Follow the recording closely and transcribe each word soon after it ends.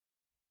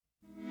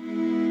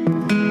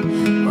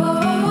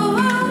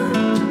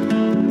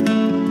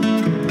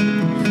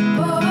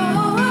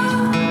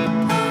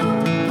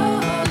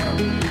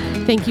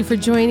Thank you for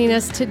joining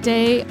us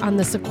today on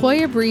the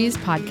Sequoia Breeze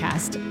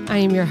podcast. I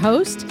am your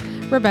host,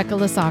 Rebecca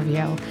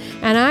Lasavio,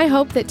 and I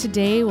hope that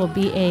today will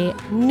be a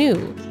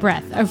new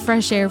breath of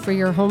fresh air for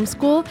your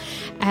homeschool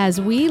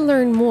as we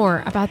learn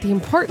more about the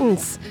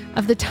importance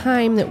of the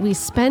time that we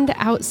spend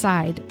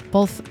outside,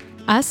 both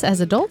us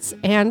as adults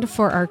and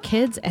for our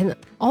kids, and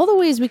all the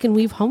ways we can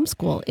weave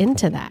homeschool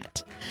into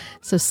that.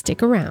 So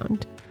stick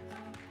around.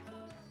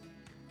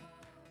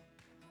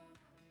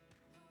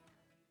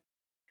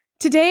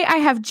 Today, I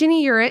have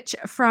Ginny Yurich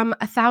from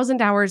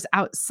 1,000 Hours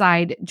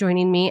Outside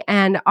joining me,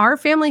 and our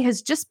family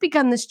has just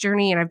begun this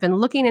journey, and I've been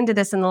looking into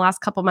this in the last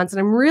couple months, and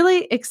I'm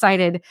really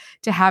excited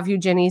to have you,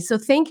 Ginny. So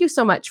thank you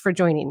so much for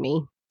joining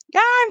me.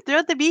 Yeah, I'm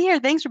thrilled to be here.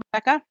 Thanks,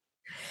 Rebecca.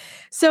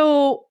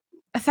 So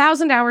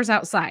 1,000 Hours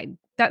Outside,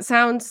 that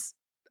sounds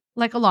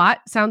like a lot,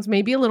 sounds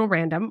maybe a little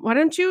random. Why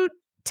don't you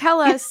tell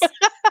us,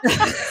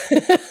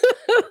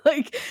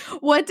 like,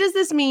 what does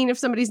this mean if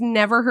somebody's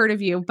never heard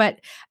of you? But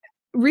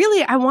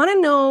really, I want to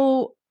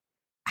know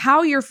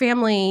how your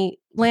family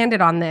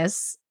landed on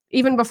this,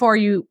 even before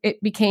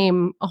it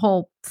became a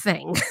whole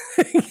thing.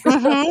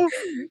 Mm-hmm.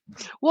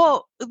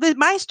 Well,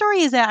 my story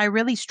is that I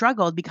really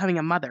struggled becoming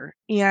a mother.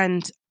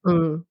 And,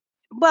 well,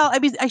 I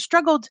mean, I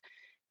struggled.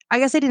 I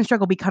guess I didn't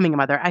struggle becoming a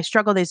mother. I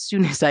struggled as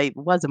soon as I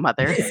was a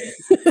mother.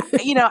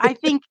 I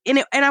think,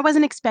 and I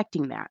wasn't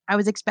expecting that. I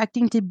was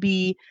expecting to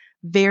be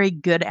very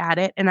good at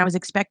it, and I was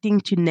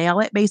expecting to nail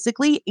it,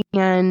 basically.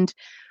 And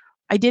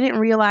I didn't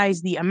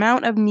realize the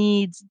amount of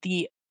needs,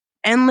 the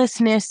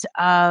endlessness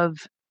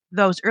of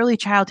those early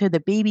childhood,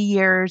 the baby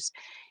years.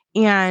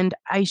 And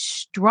I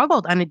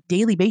struggled on a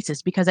daily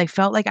basis because I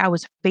felt like I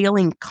was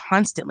failing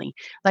constantly,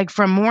 like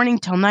from morning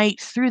till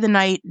night, through the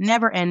night,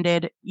 never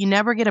ended. You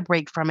never get a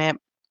break from it.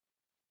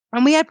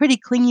 And we had pretty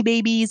clingy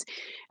babies.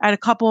 I had a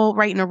couple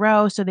right in a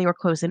row, so they were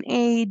close in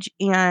age.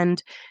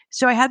 And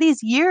so I had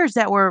these years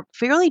that were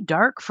fairly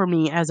dark for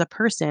me as a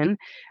person.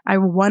 I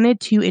wanted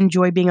to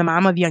enjoy being a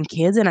mom of young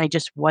kids, and I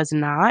just was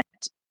not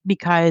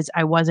because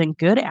I wasn't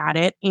good at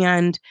it.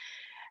 And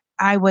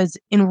I was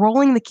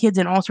enrolling the kids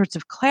in all sorts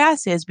of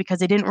classes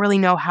because I didn't really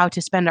know how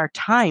to spend our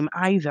time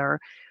either.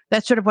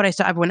 That's sort of what I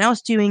saw everyone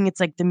else doing. It's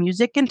like the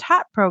music and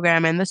top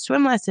program and the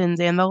swim lessons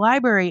and the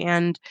library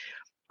and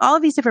all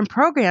of these different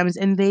programs,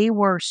 and they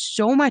were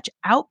so much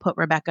output,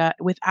 Rebecca,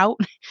 without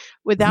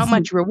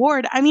much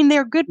reward. I mean,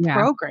 they're good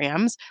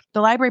programs. The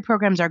library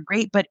programs are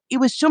great, but it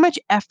was so much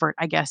effort,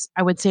 I guess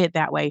I would say it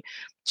that way,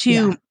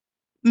 to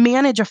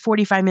manage a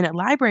 45-minute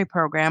library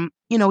program.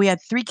 We had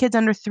 3 kids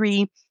under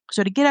 3.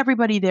 So to get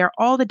everybody there,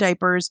 all the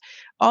diapers,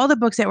 all the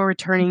books that were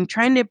returning,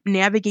 trying to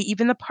navigate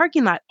even the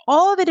parking lot,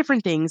 all the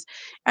different things.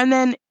 And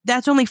then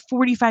that's only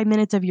 45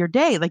 minutes of your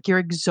day. Like, you're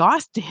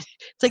exhausted.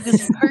 It's like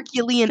this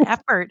Herculean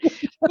effort,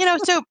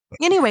 So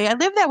anyway, I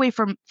lived that way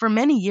for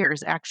many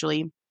years,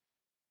 actually.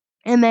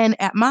 And then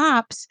at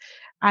MOPS,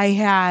 I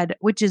had,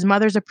 which is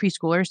Mothers of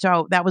Preschoolers.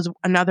 So that was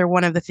another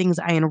one of the things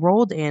I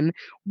enrolled in,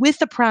 with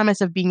the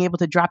promise of being able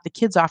to drop the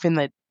kids off in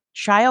the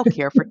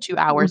childcare for 2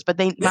 hours. But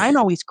mine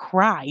always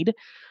cried.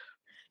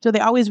 So they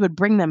always would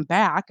bring them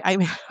back. I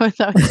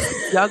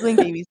was juggling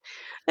babies.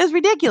 It was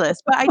ridiculous.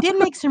 But I did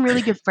make some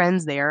really good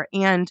friends there.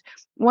 And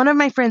one of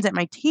my friends at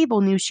my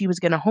table knew she was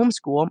going to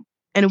homeschool.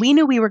 And we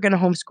knew we were going to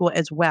homeschool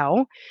as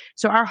well.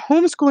 So our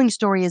homeschooling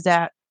story is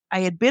that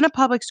I had been a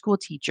public school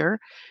teacher.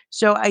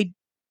 So I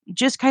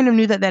just kind of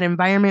knew that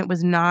environment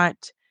was not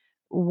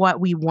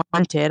what we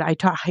wanted. I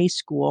taught high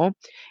school.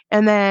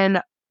 And then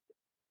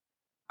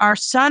our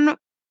son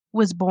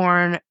was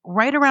born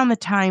right around the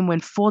time when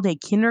full-day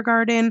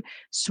kindergarten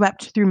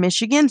swept through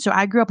Michigan. So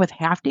I grew up with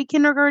half-day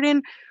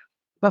kindergarten,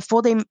 but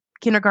full-day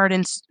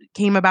kindergarten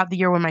came about the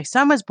year when my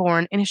son was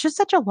born. And it's just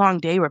such a long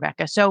day,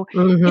 Rebecca. So,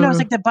 it's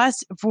like the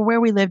bus for where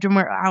we lived, and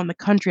we're out in the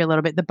country a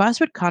little bit, the bus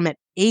would come at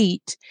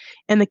 8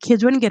 and the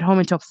kids wouldn't get home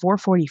until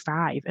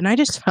 4:45. And I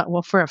just thought,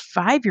 well, for a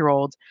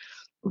 5-year-old,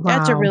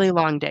 that's a really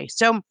long day.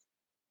 So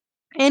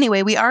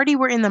anyway, we already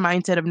were in the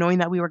mindset of knowing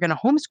that we were going to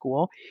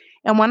homeschool.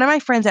 And one of my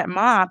friends at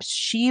MOPS,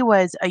 she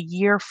was a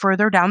year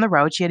further down the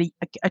road. She had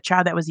a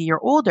child that was a year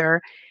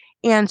older.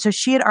 And so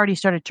she had already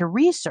started to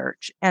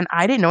research. And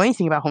I didn't know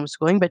anything about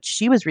homeschooling, but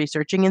she was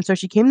researching. And so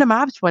she came to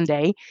MOPS one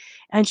day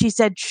and she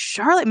said,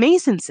 Charlotte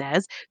Mason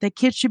says that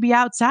kids should be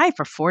outside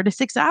for 4 to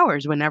 6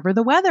 hours whenever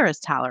the weather is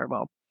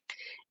tolerable.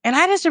 And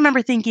I just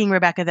remember thinking,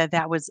 Rebecca,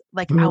 that was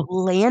like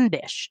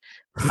outlandish.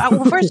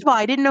 Well, first of all,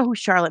 I didn't know who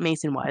Charlotte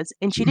Mason was.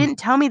 And she didn't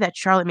tell me that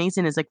Charlotte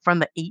Mason is like from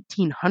the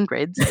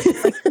 1800s.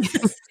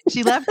 Like,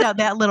 she left out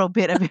that little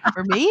bit of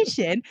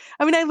information.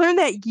 I mean, I learned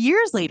that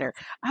years later.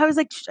 I was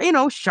like,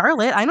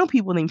 Charlotte. I know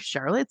people named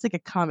Charlotte. It's like a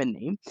common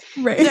name.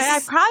 Right. So I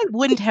probably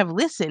wouldn't have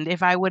listened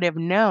if I would have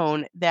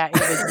known that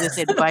it was this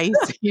advice,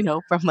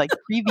 from like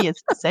previous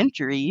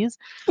centuries.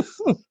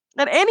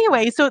 But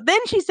anyway, so then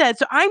she said,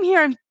 so I'm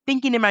here, I'm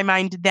thinking in my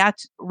mind,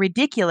 that's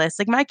ridiculous.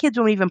 Like, my kids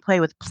won't even play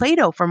with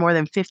Play-Doh for more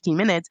than 15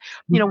 minutes.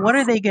 What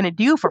are they going to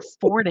do for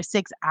 4 to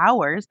 6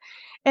 hours?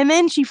 And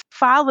then she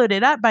followed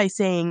it up by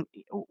saying,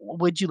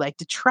 Would you like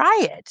to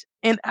try it?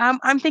 And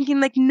I'm thinking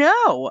like,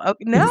 no,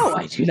 no,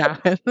 I do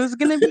not. This is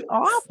going to be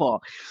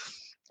awful.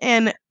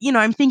 And,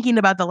 I'm thinking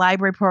about the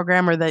library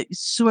program or the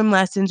swim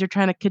lessons. You're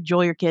trying to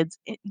cajole your kids,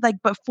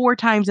 but 4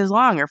 times as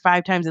long or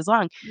 5 times as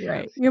long.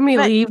 Right. You mean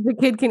But leave? The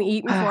kid can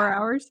eat in 4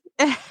 hours?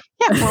 yeah,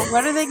 well,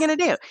 what are they gonna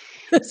do?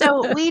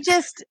 So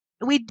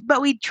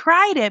we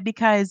tried it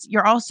because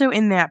you're also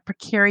in that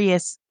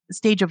precarious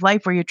stage of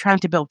life where you're trying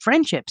to build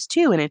friendships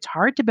too, and it's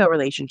hard to build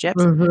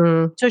relationships.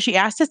 Mhm. So she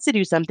asked us to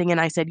do something,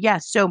 and I said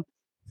yes. So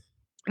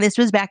this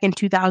was back in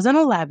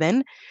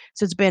 2011.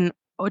 So it's been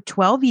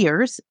 12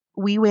 years.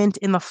 We went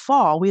in the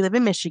fall. We live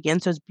in Michigan,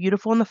 so it's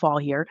beautiful in the fall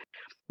here.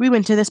 We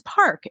went to this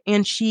park,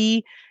 and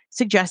she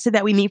suggested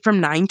that we meet from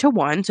 9 to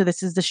 1. So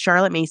this is the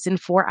Charlotte Mason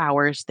 4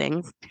 hours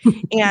thing.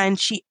 And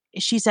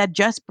she said,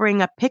 "Just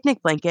bring a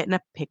picnic blanket and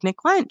a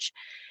picnic lunch."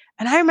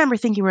 And I remember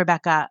thinking,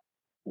 Rebecca,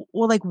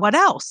 well, like, what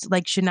else?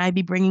 Like, shouldn't I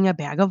be bringing a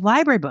bag of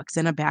library books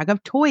and a bag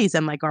of toys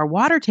and like our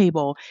water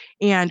table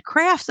and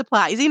craft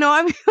supplies? I mean,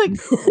 like,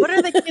 what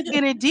are the kids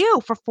gonna do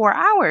for 4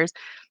 hours?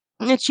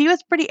 And she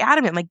was pretty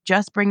adamant, like,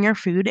 just bring your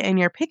food and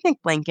your picnic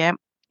blanket.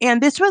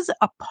 And this was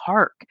a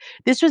park.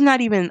 This was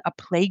not even a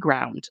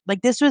playground.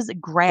 Like, this was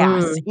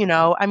grass,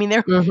 Mm. I mean,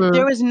 there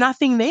Mhm. was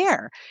nothing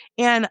there.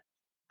 And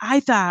I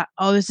thought,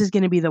 "Oh, this is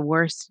gonna be the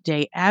worst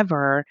day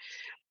ever."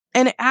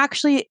 And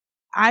actually,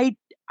 I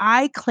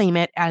I claim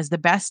it as the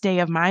best day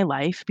of my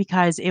life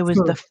because it was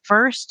Hmm. the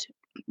first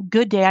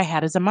good day I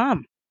had as a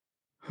mom.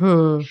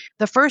 Hmm.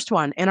 The first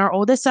one, and our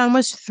oldest son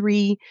was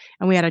 3,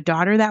 and we had a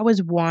daughter that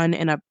was 1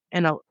 and a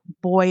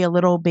boy, a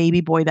little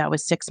baby boy that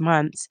was 6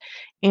 months.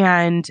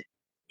 And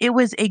it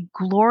was a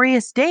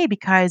glorious day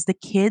because the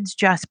kids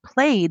just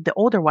played, the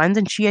older ones,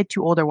 and she had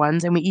 2 older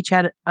ones, and we each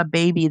had a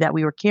baby that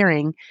we were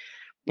carrying.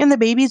 And the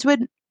babies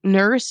would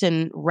nurse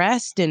and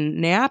rest and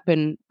nap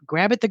and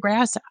grab at the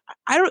grass.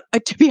 I don't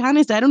to be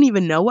honest, I don't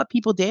even know what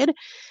people did,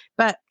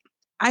 but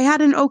I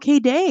had an okay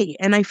day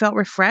and I felt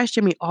refreshed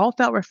and we all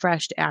felt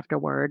refreshed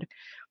afterward.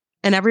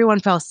 And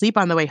everyone fell asleep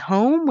on the way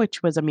home,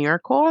 which was a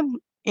miracle. Hmm.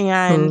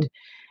 And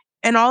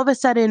and all of a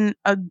sudden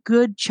a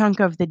good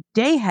chunk of the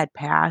day had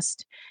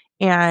passed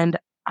and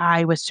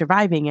I was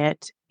surviving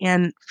it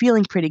and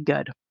feeling pretty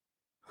good.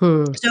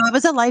 Hmm. So it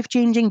was a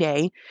life-changing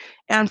day,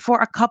 and for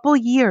a couple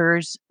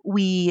years,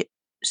 we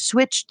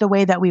switched the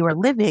way that we were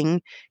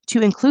living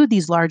to include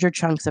these larger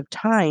chunks of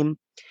time,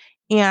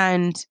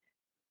 and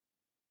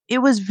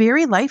it was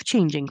very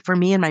life-changing for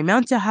me and my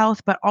mental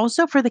health, but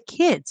also for the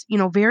kids.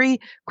 Very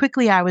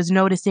quickly, I was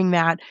noticing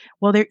that,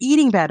 well, they're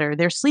eating better,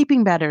 they're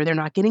sleeping better, they're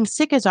not getting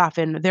sick as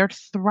often, they're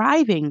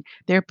thriving,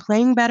 they're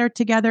playing better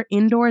together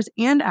indoors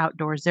and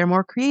outdoors, they're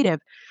more creative.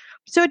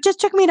 So it just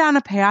took me down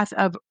a path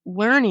of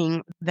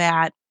learning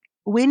that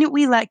when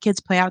we let kids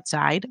play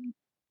outside,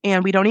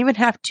 and we don't even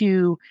have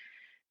to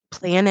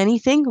plan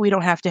anything, we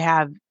don't have to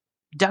have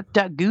duck,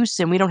 duck, goose,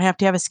 and we don't have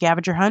to have a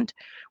scavenger hunt.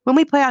 When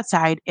we play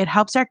outside, it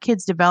helps our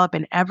kids develop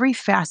in every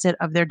facet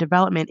of their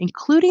development,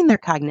 including their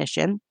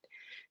cognition.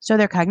 So,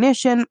 their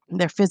cognition,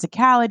 their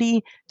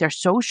physicality, their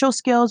social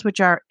skills, which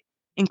are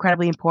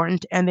incredibly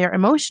important, and their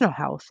emotional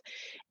health.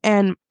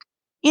 And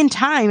in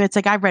time, it's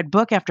like I've read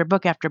book after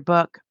book after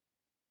book.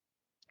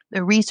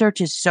 The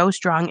research is so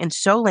strong and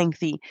so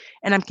lengthy,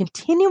 and I'm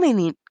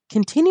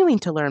continuing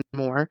to learn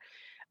more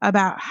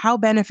about how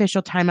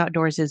beneficial time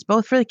outdoors is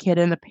both for the kid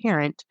and the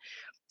parent.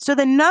 So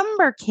the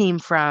number came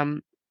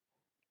from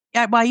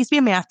well, I used to be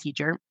a math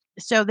teacher.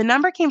 So the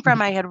number came from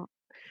I had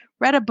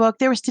read a book.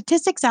 There were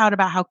statistics out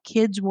about how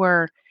kids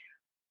were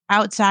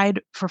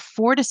outside for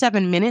 4 to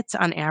 7 minutes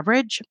on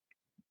average,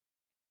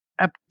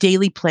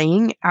 daily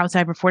playing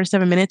outside for 4 to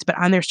 7 minutes, but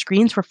on their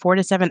screens for 4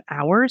 to 7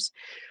 hours.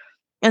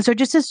 And so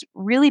just this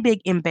really big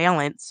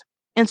imbalance.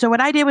 And so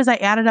what I did was I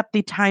added up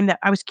the time that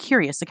I was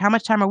curious, like how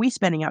much time are we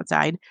spending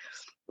outside?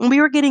 And we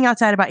were getting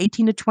outside about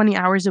 18 to 20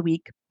 hours a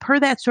week per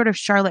that sort of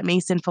Charlotte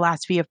Mason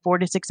philosophy of 4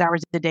 to 6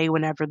 hours a day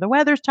whenever the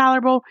weather's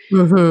tolerable.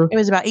 Mhm. It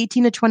was about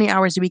 18 to 20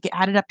 hours a week. It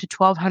added up to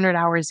 1,200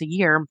 hours a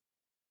year.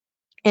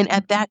 And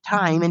at that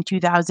time in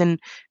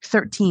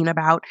 2013,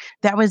 about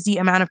that was the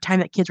amount of time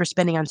that kids were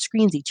spending on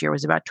screens each year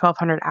was about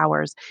 1,200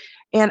 hours.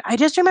 And I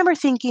just remember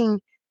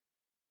thinking,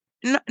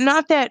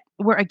 not that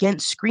we're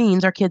against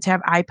screens. Our kids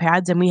have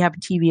iPads and we have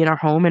TV in our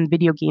home and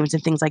video games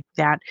and things like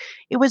that.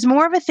 It was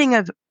more of a thing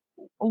of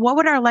what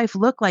would our life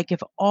look like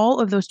if all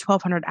of those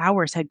 1,200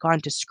 hours had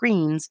gone to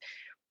screens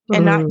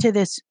and not Mhm. to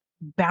this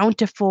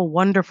bountiful,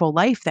 wonderful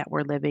life that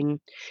we're living.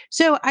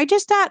 So I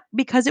just thought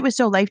because it was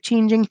so life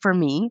changing for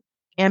me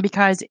and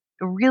because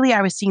really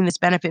I was seeing this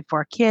benefit for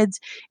our kids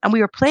and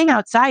we were playing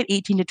outside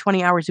 18 to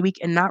 20 hours a week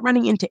and not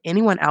running into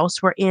anyone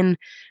else. We're in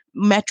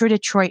Metro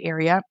Detroit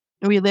area.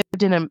 We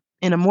lived in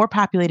a more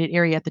populated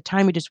area at the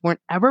time. We just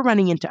weren't ever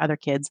running into other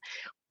kids.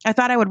 I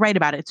thought I would write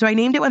about it. So I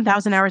named it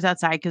 1,000 Hours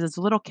Outside because it's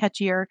a little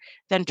catchier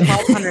than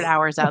 1,200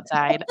 Hours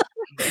Outside.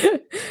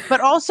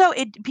 But also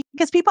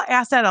because people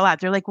ask that a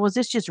lot. They're like, well, is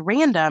this just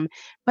random?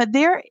 But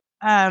there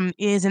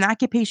is an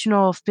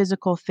occupational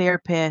physical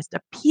therapist,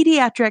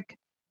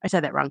 I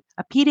said that wrong,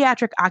 a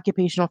pediatric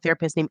occupational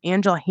therapist named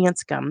Angela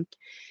Hanscom.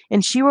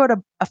 And she wrote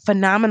a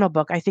phenomenal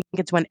book. I think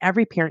it's one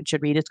every parent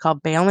should read. It's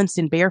called Balanced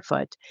and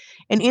Barefoot.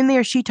 And in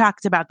there, she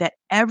talks about that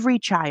every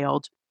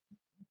child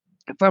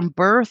from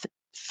birth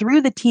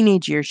through the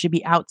teenage years should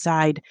be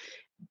outside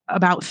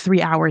about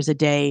 3 hours a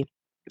day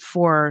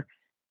for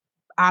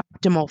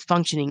optimal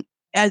functioning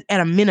at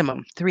a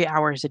minimum 3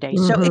 hours a day.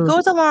 So it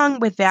goes along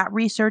with that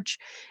research,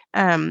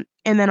 and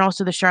then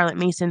also the Charlotte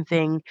Mason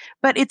thing.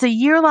 But it's a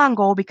year-long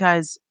goal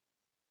because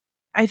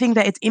I think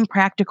that it's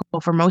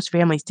impractical for most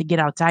families to get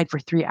outside for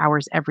 3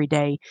 hours every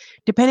day,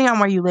 depending on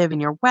where you live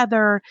and your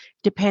weather,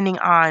 depending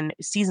on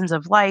seasons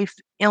of life,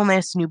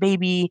 illness, new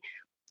baby,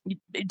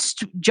 it's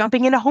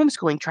jumping into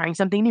homeschooling, trying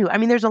something new. I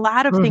mean, there's a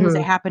lot of things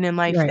that happen in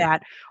life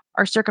that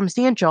are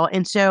circumstantial.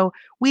 And so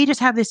we just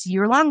have this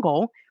year-long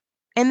goal.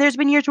 And there's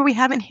been years where we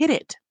haven't hit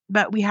it,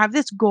 but we have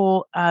this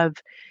goal of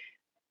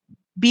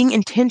being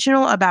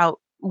intentional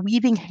about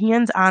weaving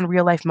hands-on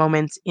real life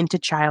moments into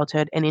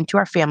childhood and into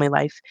our family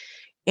life.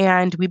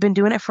 And we've been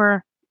doing it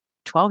for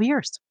 12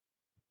 years.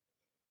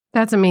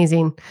 That's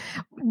amazing.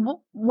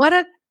 What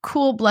a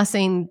cool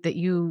blessing that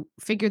you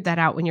figured that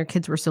out when your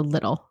kids were so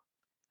little.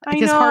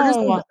 Like, as hard as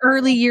those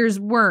early years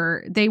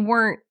were, they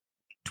weren't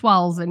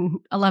 12 and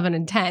 11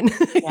 and 10.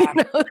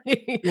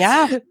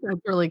 Yeah.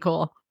 That's really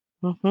cool.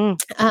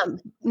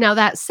 Now,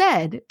 that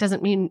said,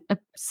 doesn't mean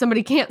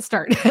somebody can't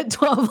start at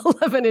 12,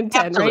 11, and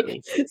 10,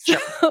 Absolutely.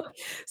 right?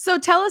 So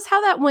tell us how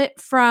that went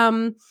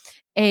from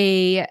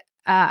a,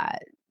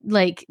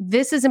 like,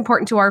 this is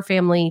important to our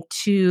family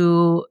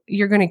to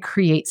you're going to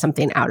create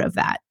something out of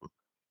that.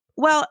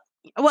 Well,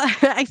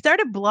 I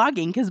started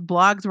blogging because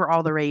blogs were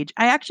all the rage.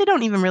 I actually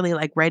don't even really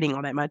like writing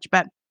all that much,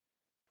 but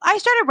I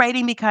started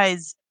writing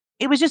because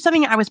it was just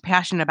something I was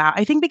passionate about.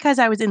 I think because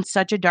I was in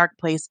such a dark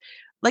place,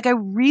 like I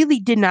really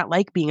did not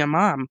like being a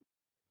mom.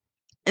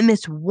 And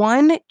this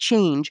one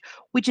change,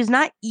 which is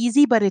not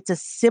easy, but it's a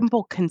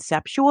simple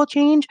conceptual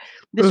change.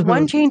 This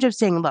one change of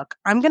saying, look,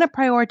 I'm going to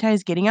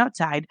prioritize getting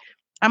outside.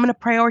 I'm going to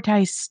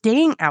prioritize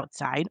staying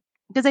outside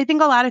because I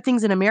think a lot of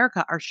things in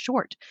America are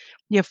short.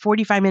 You have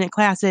 45-minute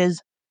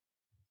classes,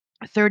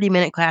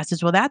 30-minute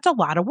classes. Well, that's a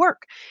lot of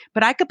work,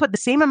 but I could put the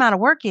same amount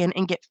of work in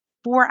and get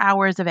 4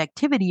 hours of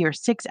activity or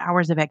 6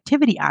 hours of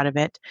activity out of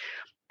it.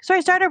 So I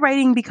started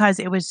writing because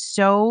it was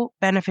so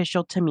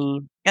beneficial to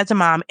me as a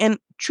mom. And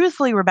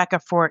truthfully, Rebecca,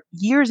 for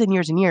years and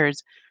years and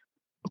years,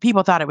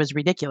 people thought it was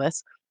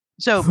ridiculous.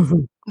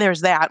 So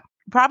there's that.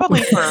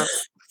 Probably for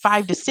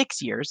 5 to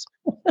 6 years,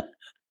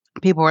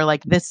 people were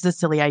like, this is a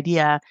silly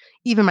idea,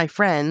 even my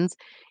friends.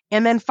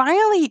 And then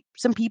finally,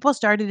 some people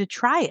started to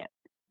try it.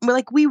 We're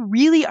like, we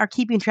really are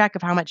keeping track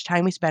of how much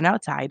time we spend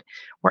outside.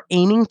 We're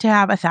aiming to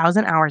have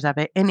 1,000 hours of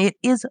it. And it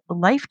is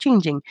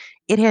life-changing.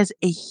 It has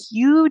a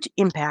huge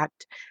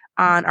impact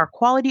on our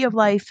quality of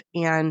life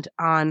and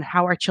on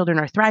how our children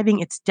are thriving.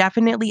 It's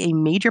definitely a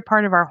major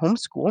part of our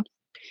homeschool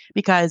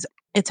because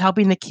it's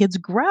helping the kids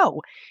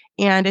grow.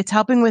 And it's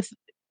helping with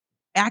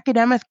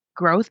academic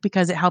growth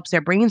because it helps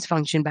their brains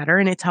function better.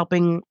 And it's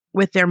helping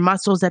with their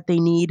muscles that they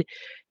need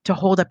to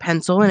hold a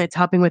pencil. And it's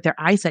helping with their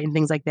eyesight and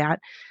things like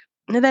that.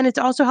 And then it's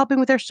also helping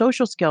with their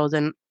social skills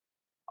and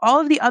all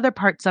of the other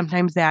parts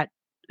sometimes that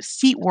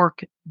seat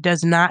work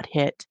does not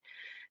hit.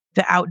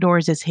 The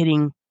outdoors is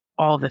hitting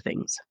all the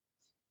things.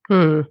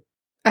 I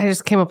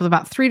just came up with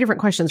about 3 different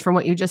questions from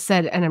what you just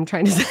said, and I'm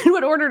trying to decide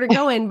what order to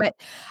go in. But,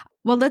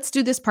 well, let's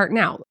do this part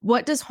now.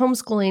 What does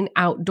homeschooling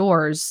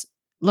outdoors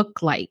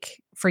look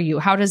like for you?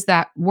 How does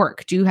that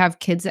work? Do you have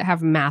kids that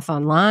have math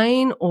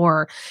online,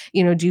 or,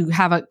 do you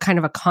have a kind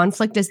of a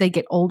conflict as they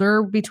get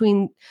older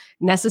between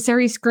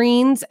necessary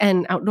screens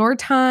and outdoor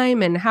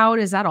time? And how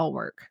does that all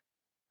work?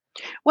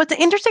 Well, it's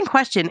an interesting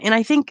question. And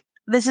I think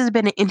this has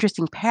been an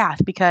interesting path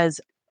because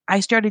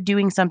I started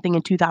doing something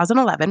in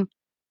 2011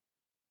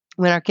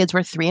 when our kids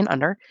were 3 and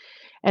under.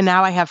 And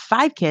now I have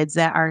 5 kids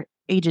that are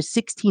ages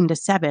 16 to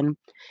 7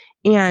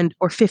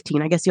 or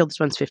 15. I guess the oldest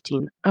one's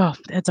 15. Oh,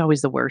 that's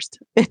always the worst.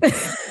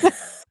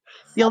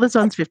 The oldest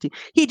one's 15.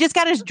 He just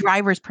got his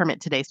driver's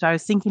permit today. So I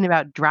was thinking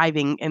about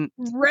driving and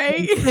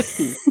right.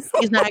 15.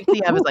 He's not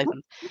actually have his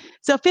license.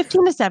 So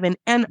 15 to 7.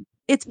 And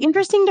it's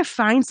interesting to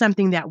find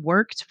something that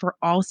works for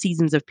all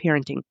seasons of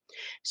parenting.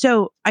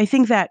 So I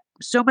think that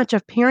so much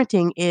of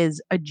parenting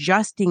is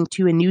adjusting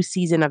to a new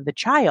season of the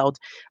child,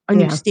 a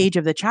new stage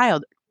of the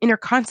child, and you're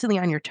constantly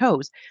on your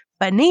toes.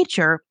 But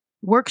nature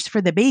works for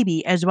the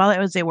baby as well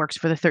as it works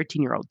for the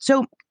 13-year-old.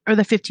 So, or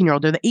the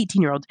 15-year-old or the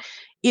 18-year-old,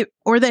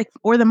 or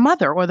the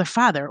mother or the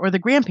father or the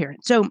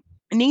grandparent. So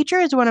nature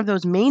is one of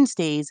those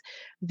mainstays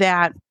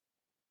that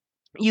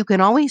you can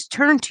always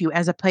turn to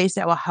as a place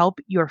that will help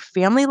your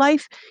family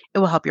life. It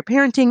will help your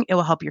parenting. It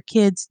will help your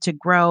kids to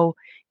grow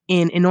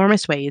in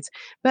enormous ways.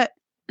 But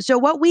so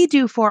what we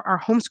do for our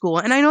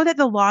homeschool, and I know that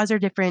the laws are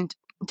different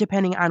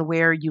depending on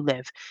where you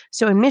live.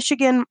 So in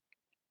Michigan,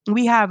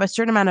 we have a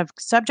certain amount of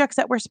subjects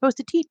that we're supposed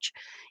to teach.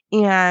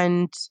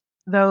 And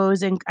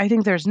and I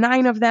think there's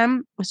 9 of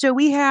them. So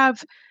we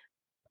have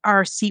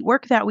our seat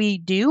work that we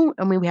do,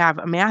 and we have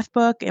a math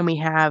book, and we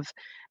have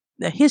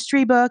the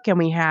history book, and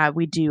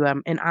we do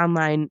an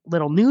online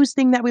little news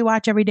thing that we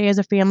watch every day as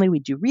a family. We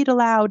do read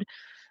aloud.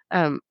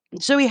 Um,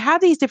 so we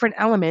have these different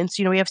elements.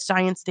 We have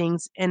science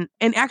things, and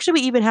actually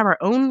we even have our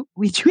own.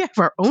 We do have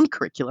our own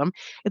curriculum.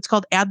 It's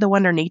called Add the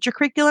Wonder Nature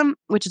curriculum,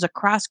 which is a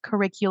cross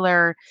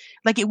curricular,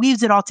 like it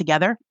weaves it all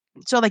together.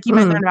 So like you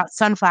might learn about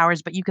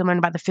sunflowers, but you can learn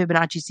about the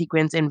Fibonacci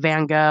sequence in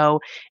Van Gogh,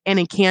 and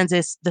in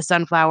Kansas, the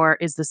sunflower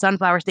is the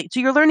sunflower state.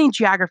 So you're learning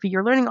geography,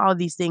 you're learning all of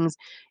these things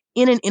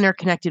in an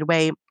interconnected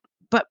way.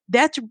 But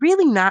that's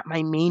really not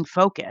my main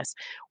focus.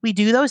 We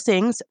do those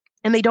things,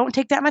 and they don't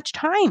take that much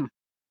time.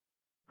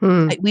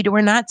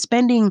 We're not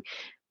spending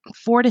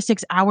 4 to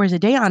 6 hours a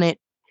day on it.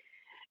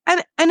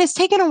 And it's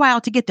taken a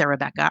while to get there,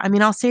 Rebecca. I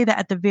mean, I'll say that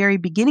at the very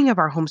beginning of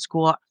our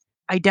homeschool,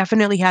 I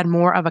definitely had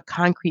more of a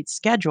concrete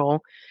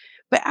schedule.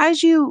 But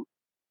as you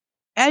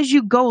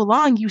go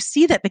along, you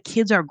see that the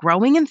kids are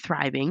growing and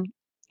thriving,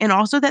 and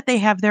also that they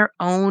have their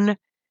own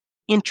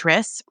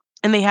interests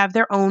and they have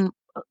their own,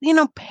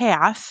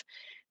 path.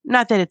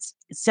 Not that it's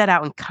set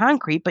out in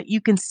concrete, but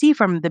you can see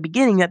from the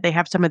beginning that they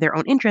have some of their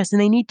own interests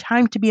and they need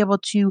time to be able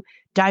to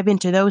dive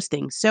into those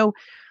things. So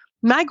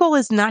my goal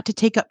is not to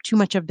take up too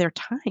much of their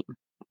time.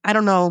 I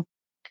don't know,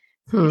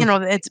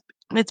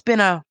 it's been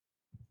a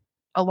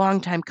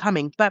long time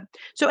coming. But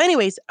so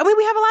anyways, I mean,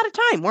 we have a lot of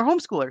time. We're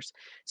homeschoolers.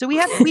 So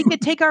we could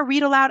take our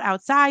read aloud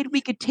outside.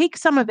 We could take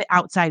some of it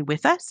outside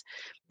with us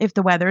if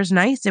the weather is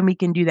nice, and we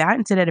can do that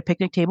and sit at a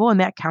picnic table,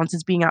 and that counts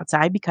as being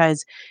outside,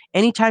 because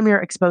anytime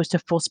you're exposed to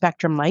full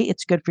spectrum light,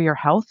 it's good for your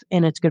health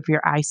and it's good for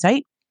your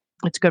eyesight.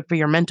 It's good for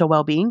your mental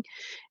well-being.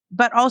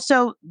 But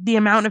also the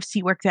amount of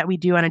seat work that we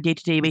do on a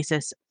day-to-day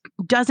basis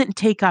doesn't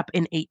take up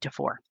an 8 to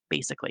 4,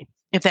 basically,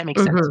 if that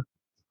makes sense.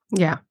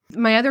 Yeah.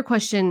 My other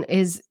question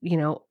is,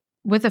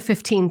 with a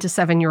 15 to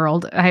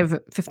 7-year-old, I have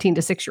 15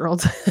 to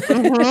 6-year-olds.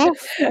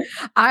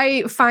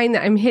 I find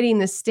that I'm hitting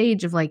this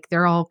stage of like,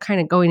 they're all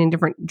kind of going in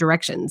different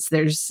directions.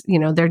 There's,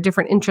 their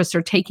different interests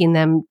are taking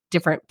them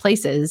different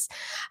places.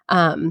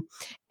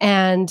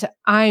 And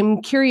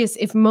I'm curious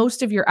if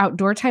most of your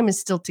outdoor time is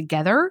still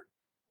together,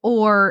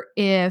 or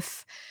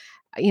if,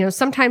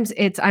 sometimes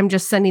I'm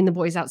just sending the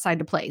boys outside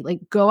to play,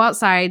 like go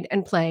outside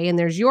and play. And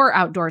there's your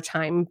outdoor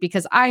time,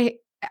 because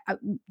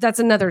that's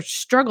another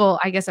struggle.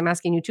 I guess I'm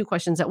asking you 2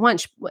 questions at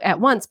once,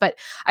 but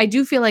I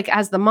do feel like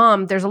as the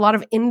mom, there's a lot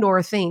of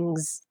indoor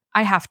things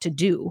I have to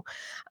do.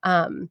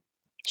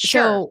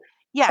 Sure.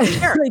 Yeah,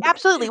 sure.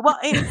 Absolutely. Well,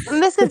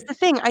 and this is the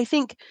thing. I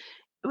think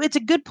it's a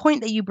good point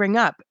that you bring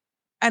up,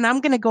 and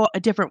I'm going to go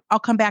I'll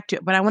come back to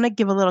it, but I want to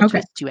give a little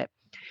twist to it.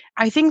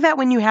 I think that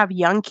when you have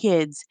young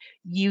kids,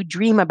 you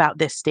dream about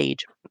this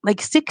stage.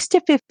 Like 6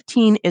 to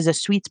 15 is a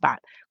sweet spot.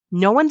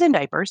 No one's in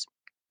diapers.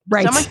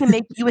 Right. Someone can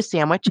make you a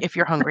sandwich if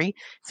you're hungry.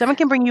 Someone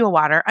can bring you a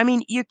water. I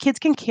mean, your kids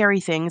can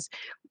carry things.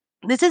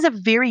 This is a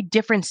very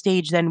different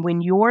stage than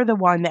when you're the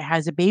one that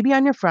has a baby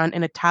on your front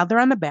and a toddler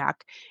on the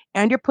back,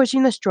 and you're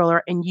pushing the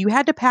stroller, and you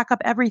had to pack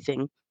up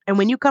everything. And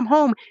when you come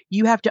home,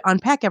 you have to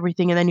unpack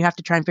everything, and then you have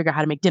to try and figure out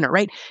how to make dinner,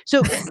 right?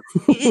 So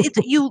it's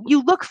you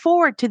look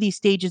forward to these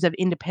stages of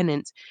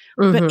independence,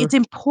 but it's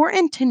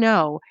important to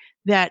know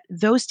that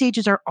those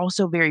stages are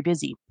also very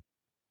busy.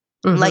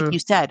 Like you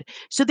said.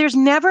 So there's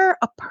never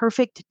a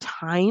perfect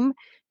time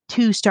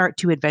to start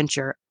to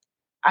adventure,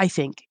 I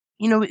think.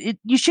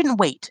 You shouldn't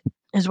wait,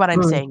 is what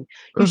I'm saying.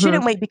 You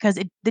shouldn't wait, because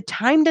the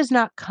time does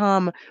not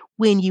come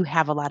when you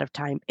have a lot of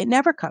time. It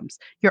never comes.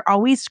 You're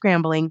always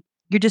scrambling.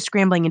 You're just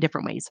scrambling in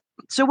different ways.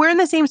 So we're in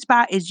the same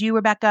spot as you,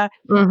 Rebecca.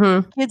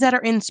 Kids that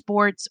are in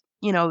sports,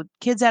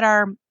 kids that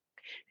are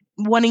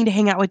wanting to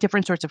hang out with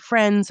different sorts of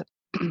friends,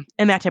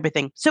 and that type of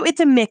thing. So it's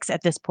a mix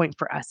at this point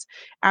for us.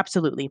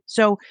 Absolutely.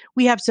 So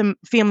we have some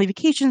family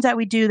vacations that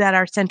we do that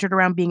are centered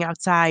around being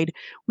outside.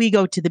 We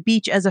go to the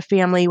beach as a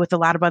family with a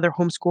lot of other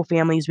homeschool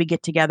families. We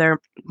get together.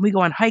 We go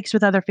on hikes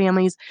with other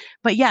families.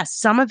 But yes,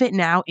 some of it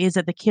now is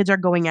that the kids are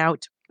going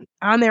out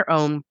on their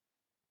own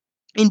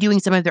and doing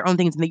some of their own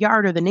things in the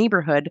yard or the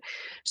neighborhood.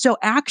 So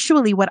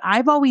actually what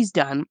I've always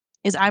done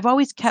is I've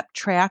always kept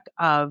track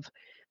of,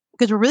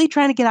 because we're really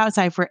trying to get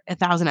outside for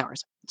 1,000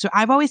 hours. So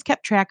I've always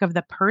kept track of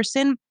the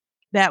person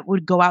that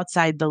would go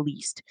outside the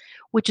least,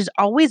 which has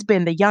always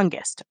been the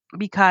youngest,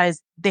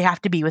 because they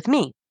have to be with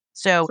me.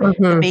 So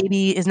the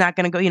baby is not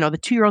going to go, the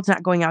 2-year-old's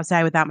not going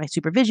outside without my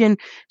supervision.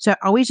 So I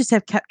always just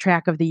have kept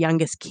track of the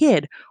youngest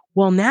kid.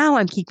 Well, now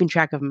I'm keeping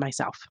track of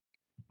myself,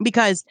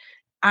 because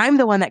I'm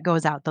the one that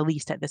goes out the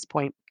least at this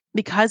point.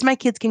 Because my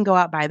kids can go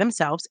out by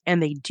themselves,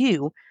 and they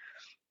do,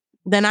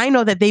 then I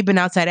know that they've been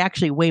outside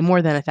actually way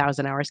more than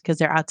 1,000 hours, because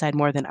they're outside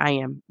more than I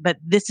am. But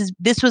this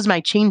was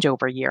my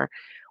changeover year,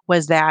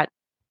 was that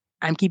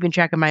I'm keeping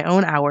track of my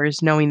own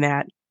hours, knowing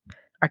that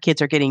our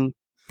kids are getting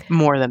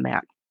more than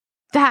that.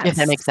 if that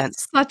That's makes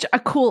sense. such a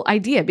cool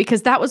idea,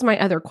 because that was my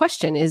other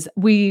question is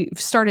we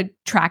started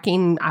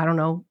tracking, I don't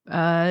know,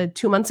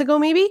 2 months ago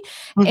maybe.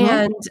 Mhm,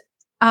 And,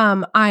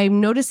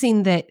 I'm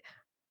noticing that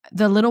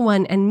the little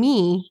one and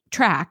me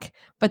track,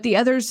 but the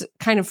others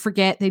kind of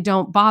forget, they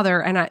don't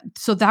bother.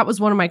 So that was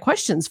one of my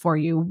questions for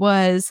you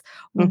was,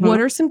 what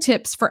mhm. are some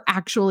tips for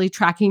actually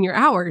tracking your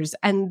hours?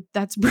 And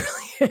that's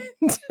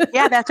brilliant.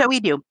 Yeah, that's what we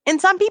do. And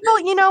some people,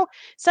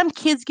 some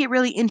kids get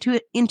really into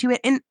it,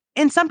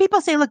 and some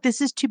people say, "Look,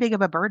 this is too big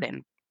of a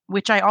burden,"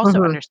 which I also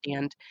Mhm,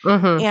 understand.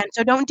 mhm, And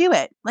so don't do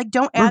it. Like,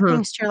 don't add mhm.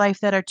 things to your life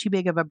that are too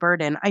big of a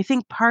burden. I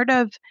think part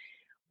of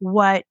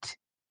what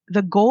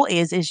the goal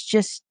is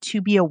just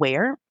to be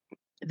aware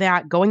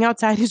that going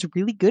outside is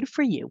really good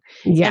for you.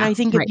 And Yeah, I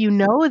think if right. you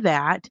know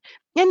that,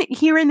 and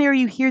here and there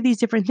you hear these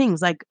different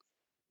things, like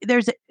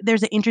there's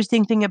an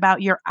interesting thing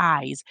about your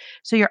eyes.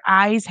 So your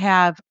eyes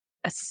have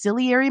a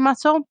ciliary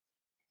muscle.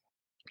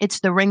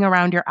 It's the ring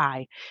around your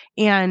eye.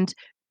 And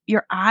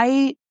your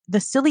eye, the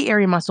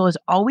ciliary muscle is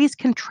always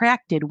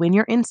contracted when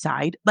you're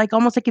inside, like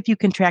almost like if you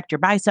contract your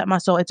bicep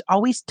muscle, it's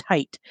always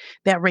tight,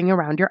 that ring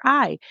around your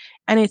eye.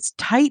 And it's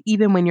tight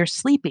even when you're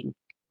sleeping.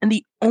 And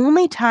the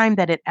only time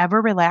that it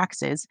ever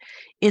relaxes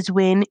is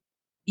when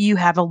you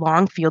have a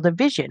long field of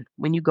vision,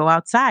 when you go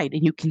outside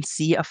and you can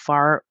see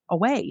afar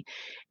away.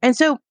 And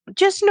so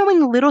just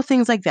knowing little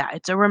things like that,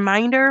 it's a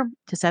reminder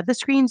to set the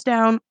screens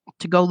down,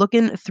 to go look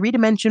in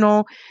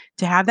three-dimensional,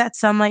 to have that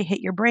sunlight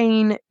hit your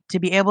brain, to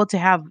be able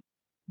to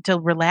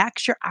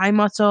relax your eye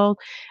muscle.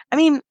 I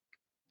mean,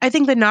 I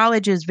think the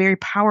knowledge is very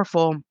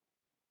powerful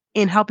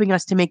in helping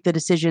us to make the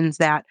decisions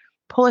that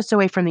pull us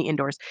away from the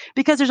indoors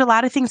because there's a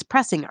lot of things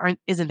pressing, aren't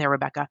isn't there,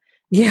 Rebecca?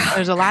 Yeah.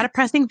 There's a lot of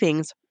pressing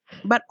things,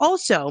 but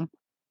also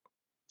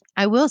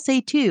I will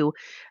say too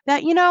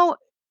that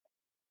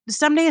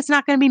someday it's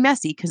not going to be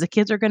messy because the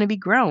kids are going to be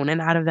grown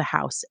and out of the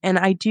house. And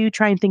I do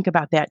try and think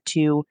about that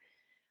too.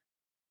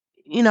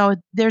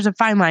 There's a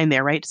fine line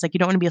there, right? It's like you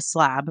don't want to be a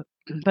slob,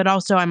 but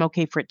also I'm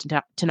okay for it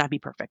to not be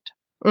perfect.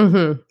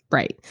 Mhm.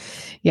 Right.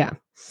 Yeah.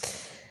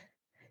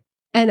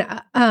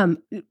 And,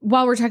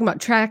 while we're talking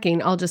about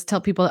tracking, I'll just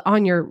tell people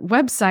on your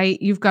website,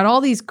 you've got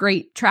all these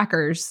great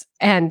trackers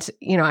and,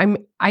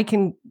 I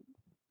can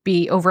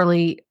be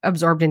overly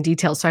absorbed in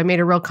detail. So I made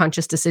a real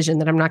conscious decision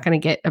that I'm not going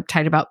to get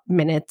uptight about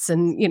minutes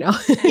and, Yeah.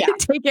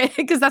 take it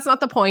because that's not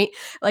the point.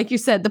 Like you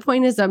said, the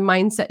point is a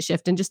mindset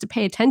shift and just to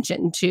pay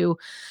attention to,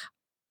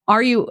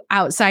 are you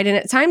outside? And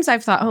at times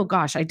I've thought, oh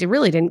gosh,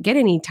 really didn't get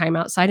any time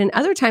outside. And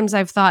other times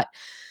I've thought,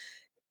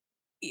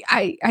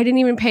 I didn't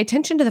even pay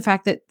attention to the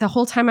fact that the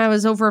whole time I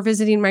was over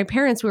visiting my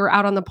parents, we were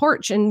out on the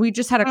porch and we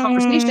just had a Mm,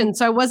 conversation.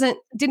 So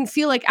didn't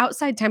feel like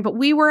outside time, but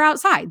we were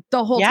outside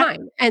the whole yep.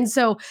 time. And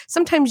so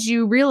sometimes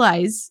you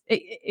realize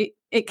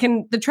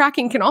the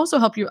tracking can also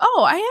help you.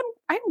 Oh,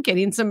 I'm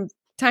getting some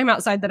time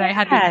outside that I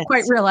hadn't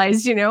quite Yes.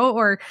 realized,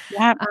 or,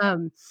 Yep.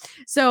 um,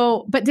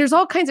 but there's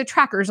all kinds of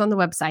trackers on the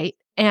website.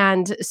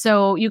 And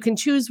so you can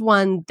choose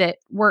one that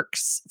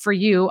works for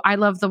you. I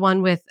love the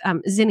one with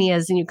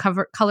zinnias, and you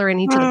color in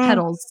each of the Mm,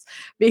 petals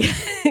be-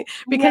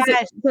 because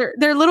yes.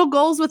 they're little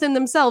goals within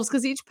themselves.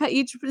 Because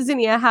each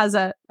zinnia has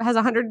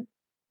 100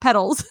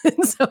 petals,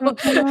 and so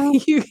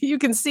Mhm, you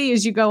can see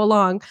as you go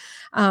along.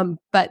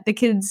 But the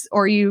kids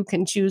or you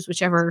can choose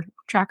whichever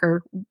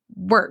tracker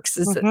works.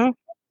 mhm.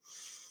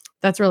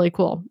 That's really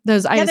cool.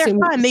 Those I Yeah, they're assume.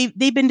 fun.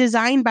 They've been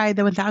designed by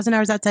the 1,000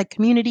 Hours Outside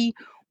community.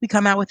 We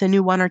come out with a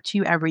new one or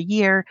two every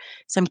year.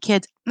 Some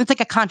kids, it's like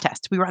a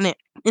contest. We run it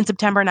in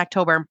September and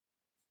October.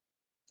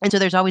 And so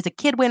there's always a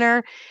kid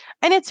winner,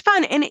 and it's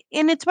fun. And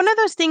it's one of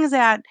those things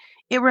that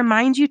it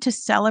reminds you to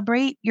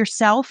celebrate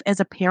yourself as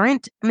a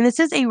parent. I mean, this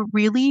is a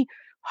really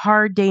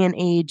hard day and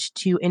age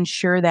to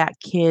ensure that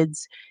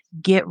kids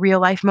get real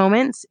life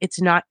moments.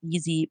 It's not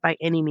easy by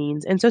any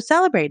means. And so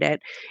celebrate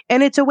it.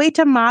 And it's a way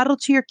to model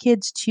to your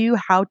kids too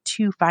how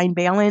to find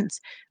balance.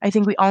 I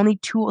think we all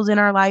need tools in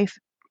our life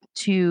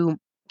to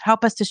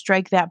help us to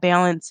strike that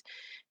balance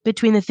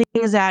between the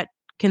things that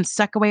can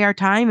suck away our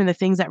time and the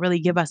things that really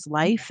give us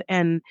life.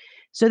 And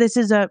so it's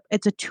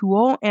a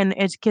tool, and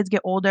as kids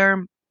get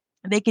older,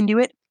 they can do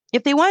it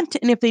if they want,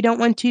 and if they don't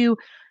want to,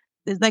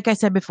 like I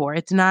said before,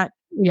 it's not,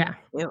 Yeah.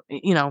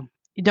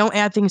 you don't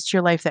add things to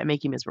your life that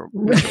make you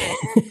miserable.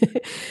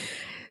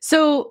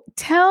 So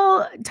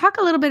talk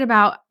a little bit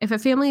about if a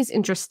family is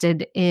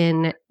interested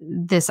in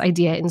this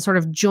idea and sort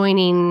of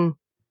joining,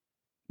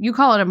 you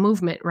call it a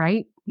movement,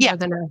 right? Yeah, More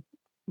than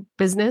a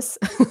business.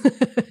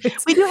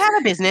 It's- we do have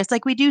a business.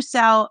 Like we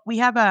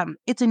have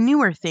it's a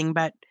newer thing,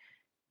 but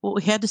well,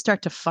 we had to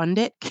start to fund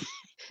it because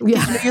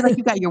yeah.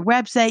 you got your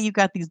website, you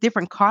got these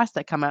different costs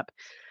that come up,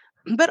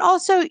 but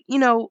also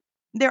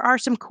there are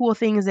some cool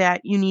things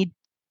that you need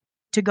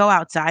to go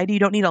outside. You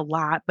don't need a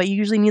lot, but you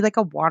usually need like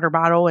a water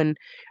bottle and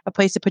a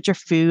place to put your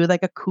food,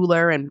 like a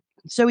cooler. And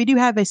so we do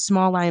have a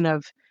small line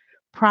of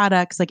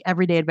products, like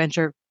everyday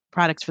adventure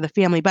products for the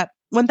family. But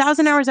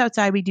 1,000 Hours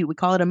Outside, we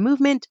call it a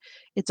movement.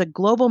 It's a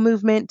global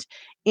movement.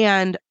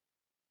 And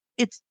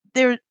it's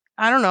there.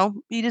 I don't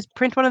know. You just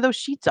print one of those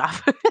sheets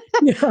off.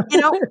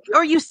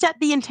 or you set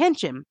the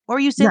intention, or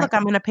you say, Right. look,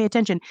 I'm going to pay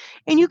attention.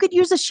 And you could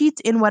use the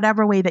sheets in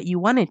whatever way that you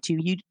wanted to.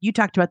 You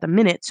talked about the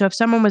minutes. So if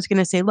someone was going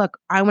to say, look,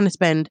 I want to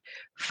spend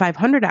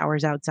 500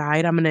 hours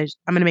outside, I'm going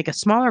to make a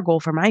smaller goal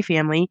for my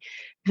family,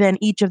 then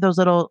each of those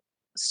little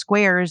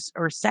squares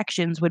or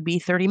sections would be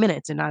 30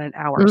 minutes and not an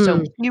hour.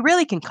 So you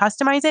really can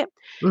customize it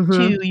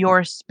to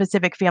your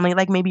specific family.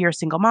 Like maybe you're a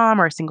single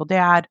mom or a single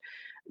dad.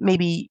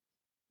 Maybe,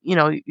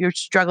 you're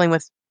struggling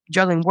with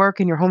juggling work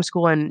and your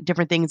homeschool and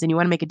different things, and you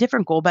want to make a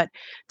different goal. But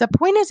the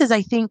point is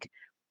I think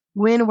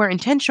when we're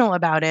intentional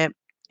about it,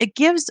 it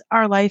gives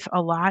our life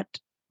a lot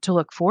to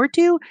look forward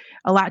to,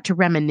 a lot to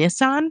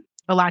reminisce on,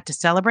 a lot to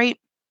celebrate,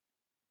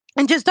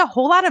 and just a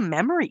whole lot of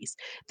memories.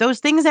 Those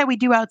things that we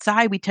do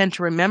outside, we tend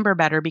to remember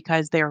better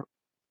because they're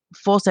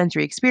full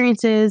sensory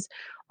experiences.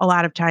 A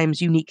lot of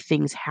times unique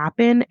things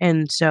happen,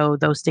 and so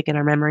those stick in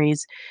our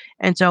memories.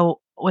 And so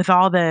with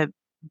all the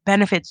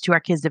benefits to our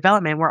kids'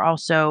 development, we're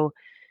also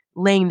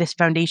laying this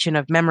foundation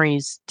of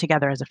memories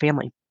together as a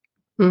family.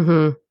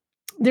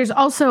 There's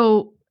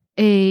also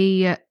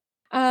there's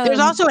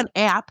also an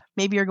app.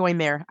 Maybe you're going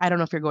there. I don't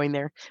know if you're going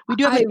there. We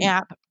do have an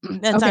app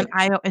that's on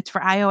it's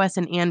for iOS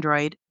and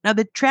Android. Now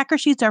the tracker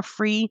sheets are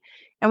free,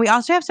 and we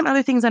also have some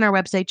other things on our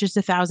website, just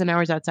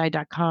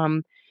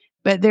 1000hoursoutside.com.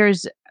 But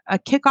there's a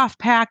kickoff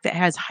pack that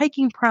has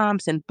hiking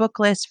prompts and book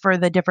lists for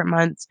the different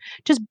months,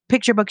 just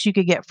picture books you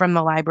could get from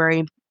the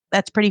library.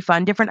 That's pretty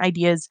fun. Different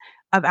ideas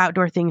of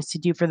outdoor things to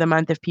do for the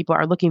month if people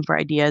are looking for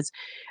ideas.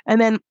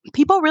 And then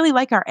people really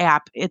like our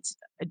app. It's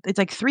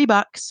like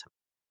 $3.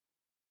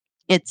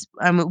 It's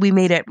we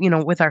made it,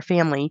 with our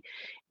family,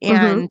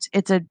 and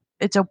it's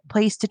a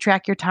place to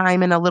track your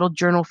time and a little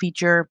journal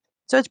feature.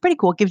 So it's pretty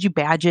cool. It gives you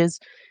badges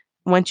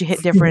once you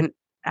hit different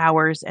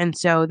hours. And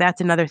so that's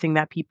another thing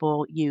that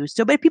people use.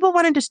 So, but if people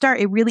wanted to start,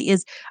 it really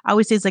is, I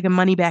always say it's like a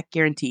money back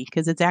guarantee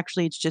because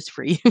it's just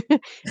free.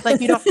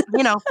 Like you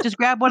don't, just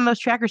grab one of those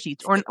tracker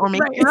sheets or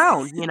make your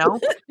own,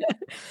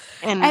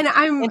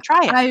 and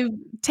try it. I've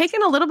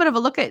taken a little bit of a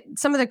look at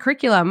some of the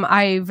curriculum.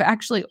 I've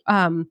actually,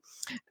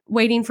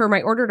 waiting for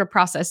my order to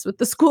process with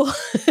the school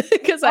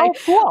because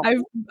cool.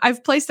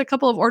 I've placed a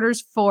couple of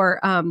orders for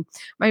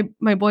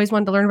my boys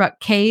wanted to learn about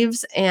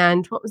caves,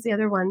 and what was the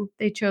other one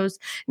they chose?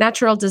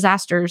 Natural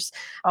disasters.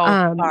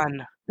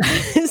 Fun.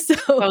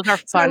 Those are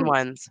fun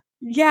ones.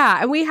 Yeah,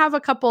 and we have a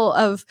couple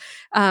of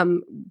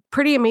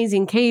pretty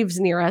amazing caves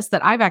near us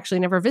that I've actually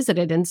never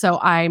visited, and so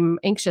I'm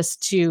anxious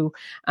to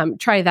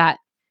try that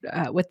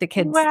with the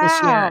kids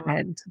this year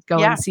and go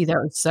and see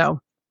those.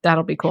 So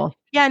that'll be cool.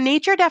 Yeah,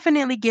 nature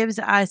definitely gives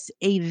us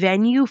a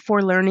venue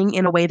for learning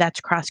in a way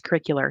that's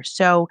cross-curricular.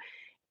 So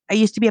I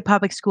used to be a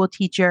public school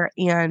teacher,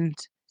 and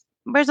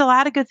there's a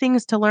lot of good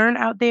things to learn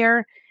out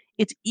there.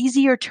 It's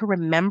easier to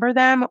remember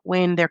them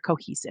when they're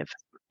cohesive.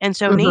 And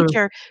so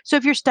nature, so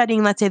if you're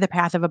studying, let's say, the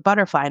path of a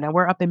butterfly, now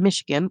we're up in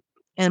Michigan,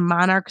 and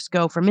monarchs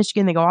go from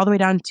Michigan, they go all the way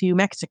down to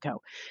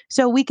Mexico.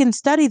 So we can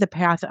study the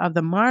path of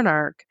the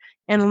monarch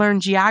and learn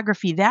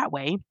geography that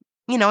way,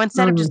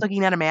 instead of just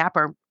looking at a map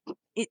or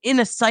in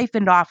a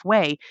siphoned off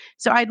way.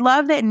 So I'd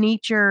love that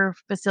nature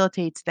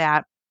facilitates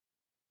that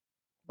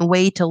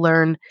way to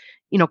learn,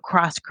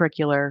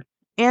 cross-curricular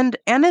and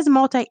as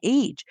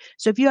multi-age.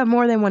 So if you have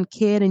more than one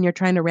kid and you're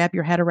trying to wrap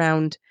your head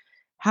around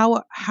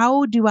how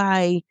do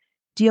I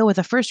deal with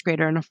a first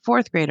grader and a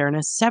fourth grader and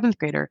a seventh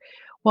grader?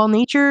 Well,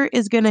 nature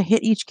is going to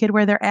hit each kid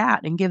where they're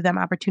at and give them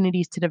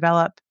opportunities to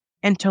develop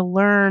and to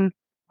learn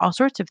all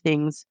sorts of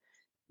things.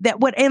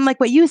 And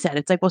like what you said,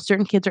 it's like, well,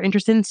 certain kids are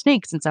interested in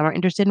snakes and some are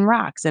interested in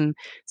rocks and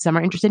some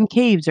are interested in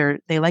caves or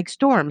they like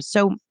storms.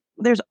 So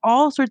there's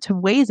all sorts of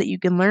ways that you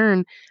can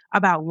learn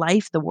about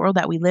life, the world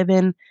that we live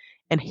in,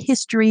 and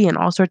history and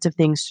all sorts of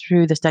things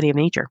through the study of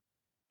nature.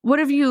 What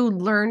have you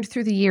learned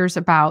through the years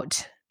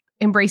about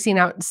embracing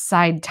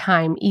outside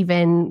time,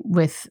 even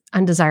with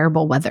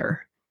undesirable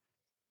weather?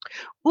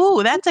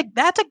 Ooh, that's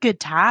a good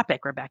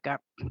topic, Rebecca.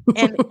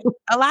 And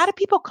a lot of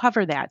people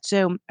cover that.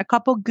 So a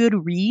couple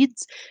good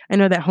reads. I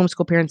know that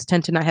homeschool parents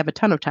tend to not have a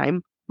ton of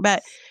time,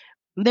 but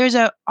there's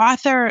a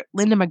author,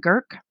 Linda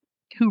McGurk,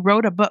 who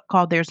wrote a book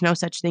called There's No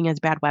Such Thing as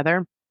Bad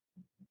Weather.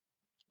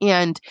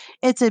 And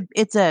it's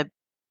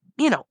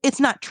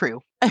not true.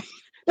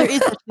 There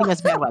is such thing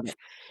as bad weather.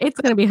 It's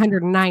going to be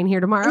 109 here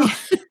tomorrow.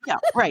 Yeah,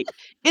 right.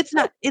 It's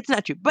not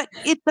true. But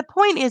the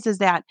point is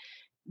that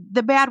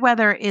the bad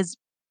weather is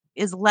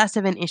less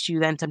of an issue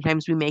than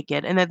sometimes we make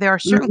it. And that there are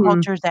certain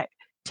cultures that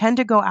tend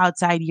to go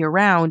outside year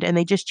round and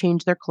they just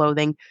change their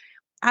clothing.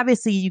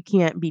 Obviously you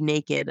can't be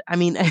naked. I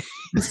mean,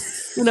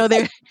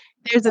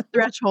 there's a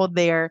threshold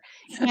there.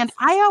 And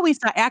I always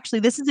thought, actually,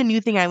 this is a new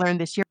thing I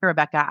learned this year,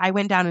 Rebecca. I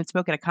went down and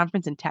spoke at a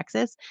conference in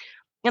Texas.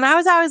 And I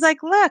was always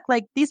like, look,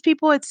 like these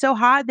people, it's so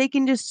hot, they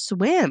can just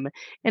swim.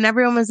 And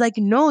everyone was like,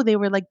 no, they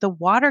were like, the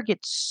water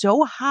gets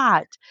so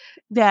hot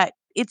that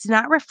it's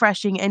not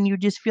refreshing. And you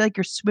just feel like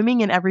you're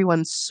swimming in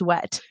everyone's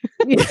sweat.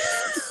 I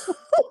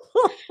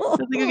was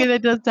like, okay,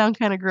 that does sound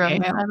kind of gross.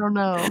 I don't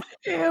know.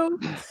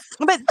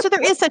 But so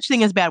there is such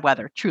thing as bad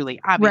weather, truly,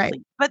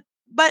 obviously. Right.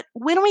 But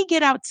when we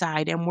get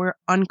outside and we're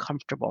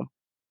uncomfortable,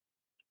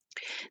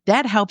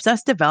 that helps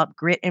us develop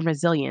grit and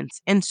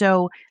resilience. And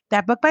so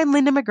that book by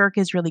Linda McGurk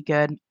is really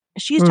good.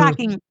 She's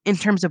talking in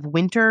terms of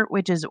winter,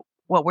 which is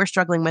what we're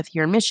struggling with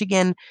here in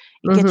Michigan.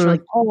 It gets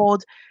really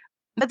cold.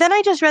 But then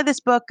I just read this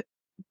book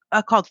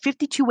called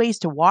 52 Ways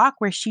to Walk,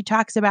 where she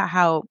talks about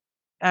how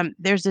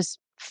there's this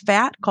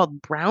fat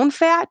called brown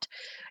fat.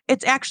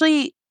 It's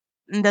actually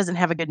doesn't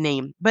have a good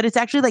name, but it's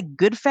actually like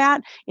good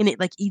fat, and it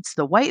like eats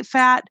the white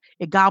fat,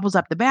 it gobbles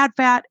up the bad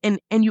fat, and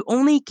you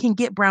only can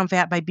get brown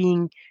fat by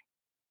being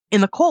in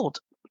the cold.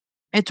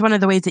 It's one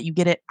of the ways that you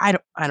get it. I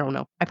don't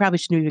know. I probably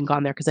shouldn't have even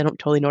gone there because I don't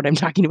totally know what I'm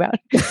talking about.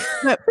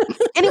 But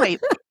anyway,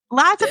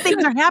 lots of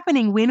things are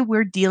happening when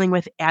we're dealing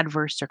with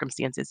adverse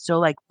circumstances. So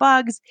like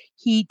bugs,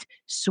 heat,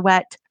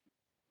 sweat,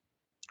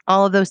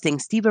 all of those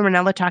things. Stephen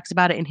Ranella talks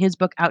about it in his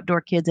book,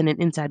 Outdoor Kids in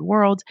an Inside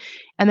World.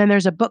 And then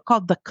there's a book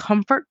called The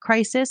Comfort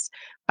Crisis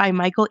by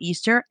Michael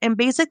Easter. And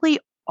basically,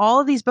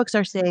 all of these books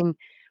are saying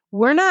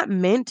we're not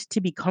meant to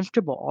be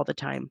comfortable all the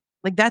time.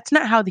 Like, that's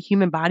not how the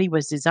human body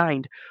was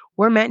designed.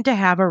 We're meant to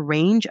have a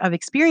range of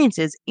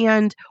experiences.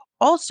 And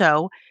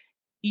also,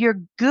 you're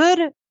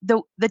good.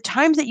 The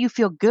times that you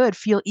feel good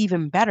feel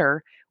even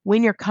better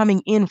when you're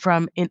coming in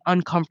from an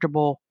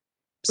uncomfortable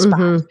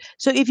spot.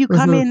 So if you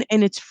come in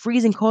and it's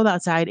freezing cold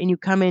outside and you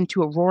come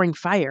into a roaring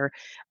fire,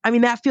 I mean,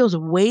 that feels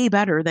way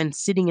better than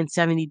sitting in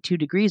 72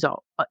 degrees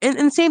all. And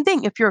the same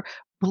thing, if you're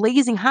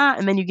blazing hot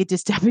and then you get to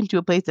step into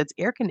a place that's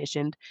air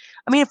conditioned,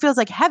 I mean, it feels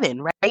like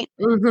heaven, right?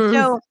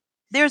 So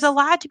there's a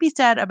lot to be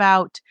said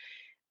about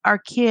our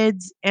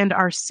kids and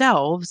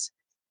ourselves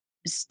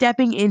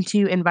stepping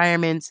into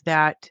environments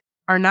that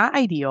are not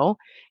ideal.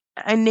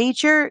 And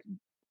nature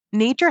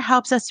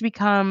helps us to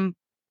become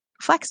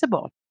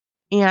flexible.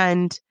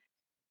 And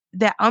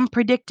that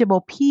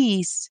unpredictable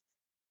piece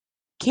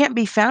can't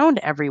be found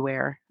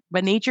everywhere,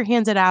 but nature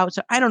hands it out.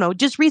 So I don't know.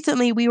 Just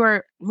recently we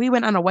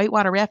went on a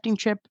whitewater rafting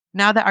trip.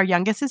 Now that our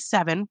youngest is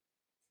 7,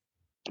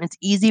 it's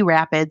easy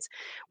rapids.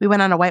 We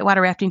went on a whitewater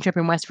rafting trip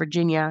in West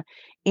Virginia.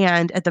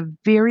 And at the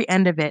very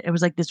end of it, it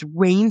was like this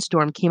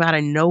rainstorm came out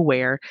of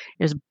nowhere.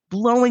 It was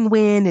blowing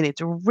wind and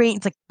it's rain.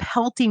 It's like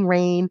pelting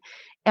rain.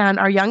 And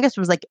our youngest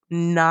was like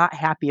not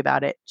happy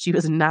about it. She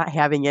was not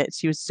having it.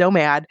 She was so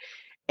mad.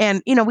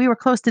 And, we were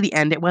close to the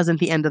end. It wasn't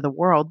the end of the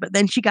world, but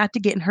then she got to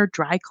get in her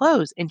dry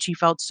clothes and she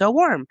felt so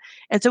warm.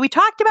 And so we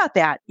talked about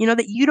that,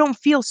 that you don't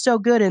feel so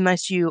good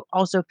unless you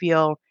also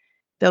feel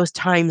those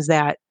times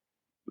that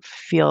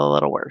feel a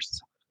little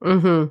worse.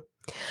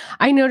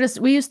 I noticed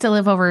we used to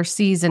live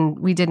overseas and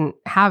we didn't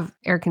have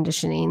air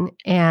conditioning,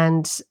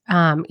 and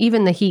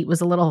even the heat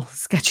was a little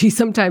sketchy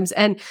sometimes.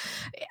 And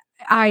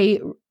I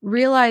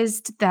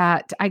realized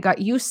that I got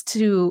used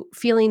to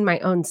feeling my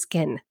own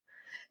skin.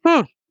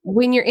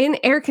 When you're in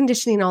air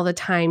conditioning all the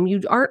time,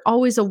 you aren't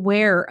always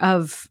aware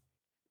of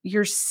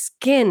your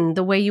skin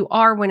the way you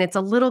are when it's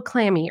a little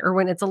clammy or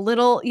when it's a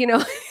little,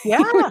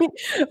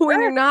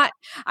 when you're not,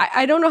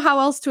 I don't know how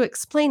else to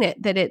explain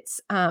it, that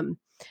it's,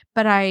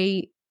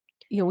 but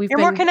you're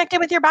more connected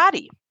with your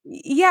body.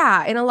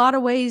 Yeah. In a lot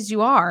of ways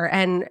you are.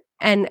 And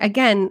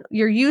again,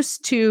 you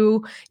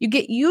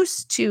get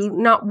used to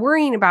not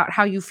worrying about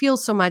how you feel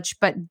so much,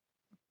 but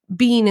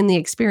being in the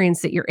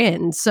experience that you're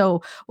in.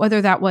 So whether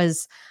that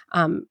was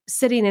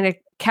sitting in a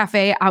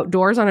cafe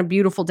outdoors on a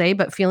beautiful day,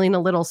 but feeling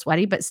a little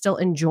sweaty, but still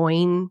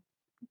enjoying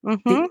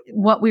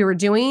what we were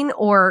doing,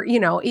 or,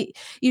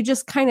 you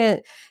just kind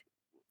of,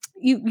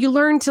 you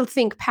learn to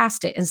think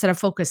past it instead of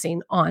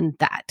focusing on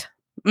that.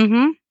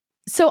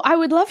 So I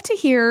would love to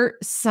hear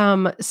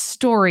some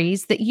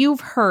stories that you've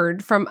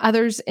heard from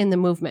others in the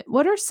movement.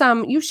 What are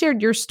some, you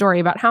shared your story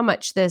about how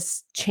much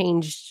this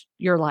changed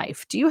your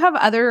life. Do you have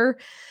other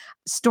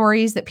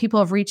stories that people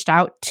have reached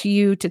out to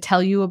you to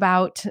tell you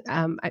about?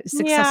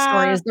 Success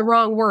story is the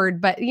wrong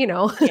word, but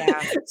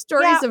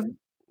stories of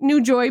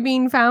new joy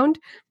being found.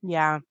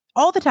 Yeah,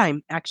 all the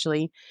time,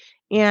 actually.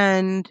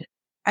 And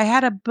I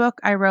had a book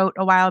I wrote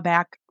a while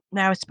back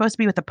that I was supposed to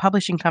be with a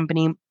publishing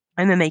company,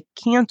 and then they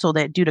canceled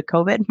it due to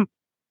COVID.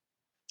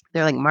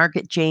 They're like,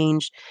 market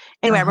changed.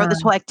 Anyway, I wrote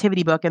this whole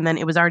activity book and then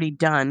it was already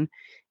done,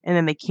 and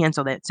then they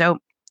canceled it. So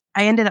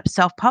I ended up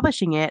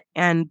self-publishing it.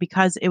 And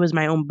because it was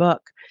my own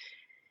book,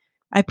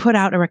 I put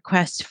out a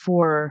request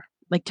for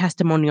like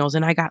testimonials,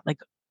 and I got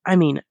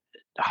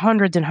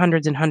hundreds and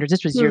hundreds and hundreds.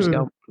 This was years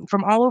ago,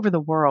 from all over the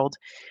world.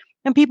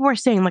 And people were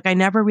saying, like, I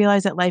never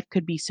realized that life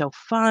could be so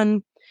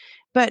fun.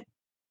 But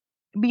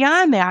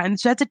beyond that, and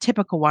so that's a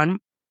typical one.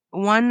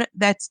 One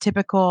that's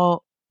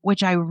typical,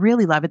 which I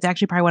really love, it's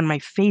actually probably one of my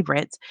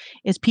favorites,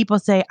 is people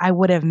say, I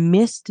would have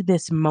missed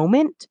this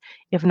moment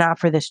if not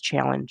for this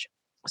challenge.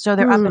 So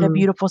they're up at a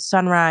beautiful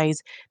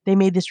sunrise. They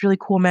made this really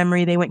cool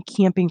memory. They went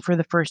camping for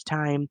the first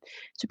time.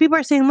 So people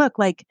are saying, look,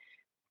 like,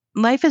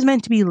 life is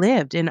meant to be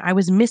lived. And I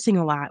was missing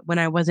a lot when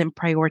I wasn't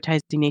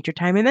prioritizing nature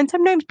time. And then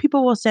sometimes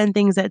people will send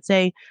things that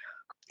say,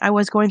 I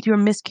was going through a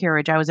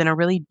miscarriage. I was in a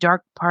really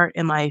dark part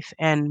in life.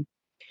 And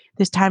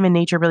this time in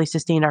nature really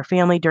sustained our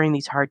family during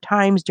these hard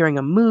times, during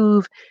a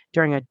move,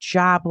 during a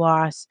job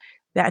loss,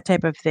 that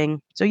type of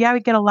thing. So yeah, we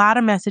get a lot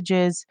of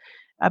messages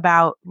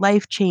about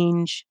life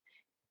change.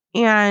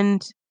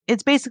 And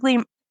it's basically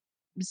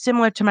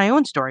similar to my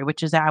own story,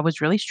 which is that I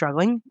was really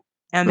struggling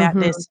and that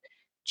this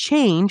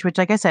change, which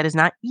like I said, is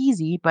not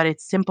easy, but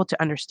it's simple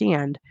to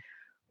understand,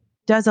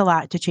 does a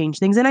lot to change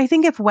things. And I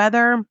think if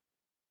weather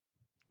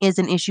is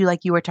an issue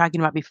like you were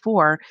talking about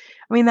before,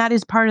 I mean, that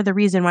is part of the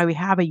reason why we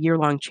have a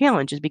year-long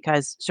challenge is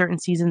because certain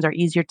seasons are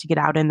easier to get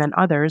out in than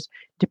others,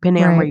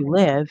 depending on where Right. you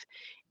live.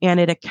 And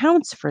it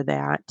accounts for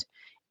that.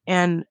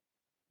 And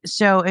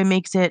so it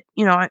makes it,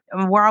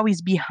 we're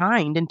always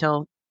behind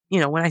until,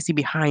 when I say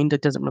behind,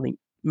 it doesn't really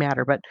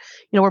matter, but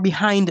we're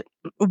behind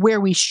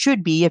where we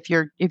should be if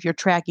you're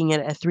tracking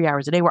it at 3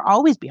 hours a day. We're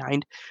always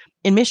behind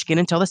in Michigan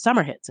until the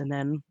summer hits, and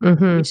then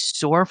we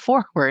soar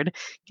forward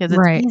because it's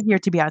Right. easier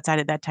to be outside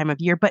at that time of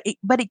year.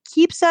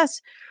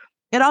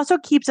 It also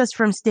keeps us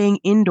from staying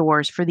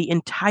indoors for the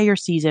entire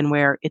season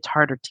where it's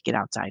harder to get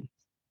outside.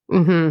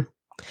 And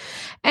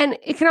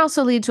it can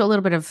also lead to a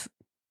little bit of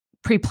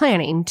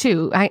pre-planning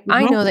too. I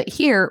Mhm. know that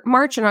here,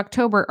 March and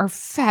October are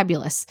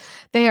fabulous.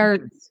 They are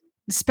Yes.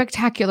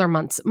 spectacular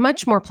months,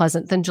 much more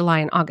pleasant than July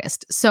and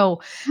August. So,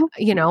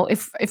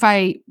 if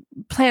I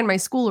plan my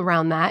school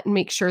around that and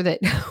make sure that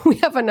we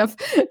have enough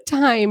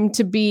time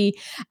to be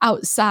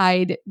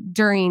outside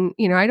during,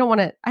 I don't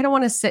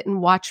want to sit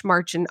and watch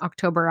March and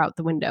October out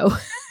the window.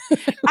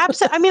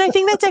 Absolutely. I mean, I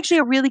think that's actually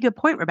a really good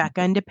point,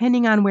 Rebecca. And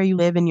depending on where you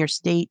live in your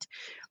state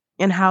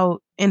and how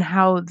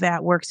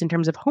that works in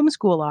terms of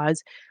homeschool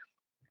laws,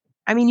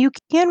 I mean, you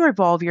can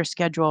revolve your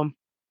schedule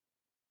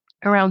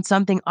around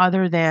something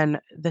other than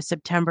the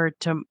September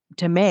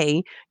to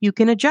May. You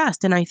can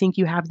adjust, and I think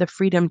you have the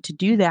freedom to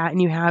do that,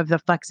 and you have the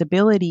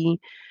flexibility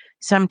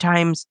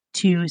sometimes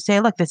to say,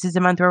 look, this is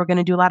a month where we're going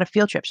to do a lot of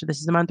field trips, or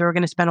this is a month where we're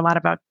going to spend a lot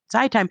of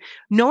outside time,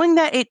 knowing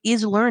that it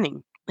is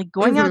learning. Like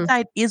going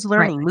outside is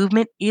Right. learning,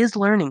 movement is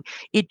learning.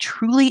 It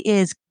truly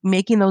is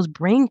making those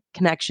brain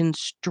connections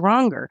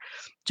stronger.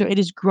 So it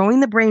is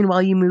growing the brain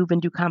while you move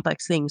and do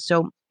complex things.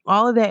 So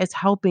all of that is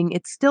helping.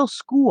 It's still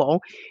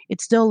school,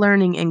 it's still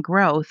learning and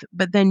growth,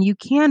 but then you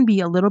can be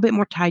a little bit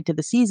more tied to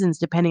the seasons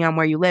depending on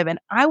where you live. And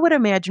I would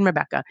imagine,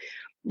 Rebecca,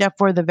 that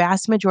for the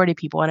vast majority of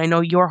people, and I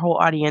know your whole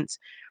audience,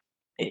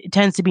 it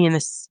tends to be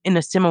in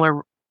a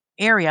similar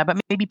area, but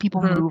maybe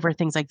people move or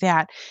things like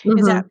that,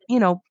 is that,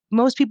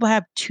 most people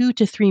have 2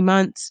 to 3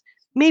 months,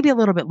 maybe a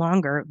little bit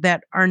longer,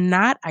 that are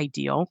not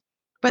ideal,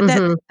 but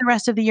that the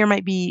rest of the year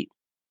might be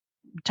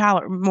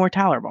more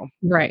tolerable.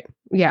 Right.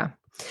 Yeah.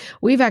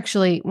 We've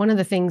actually, one of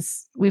the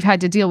things we've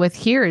had to deal with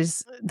here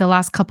is the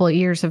last couple of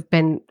years have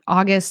been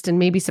August and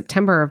maybe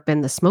September have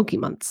been the smoky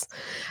months.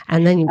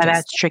 And then you And just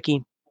that's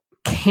tricky.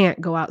 can't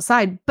go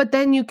outside, but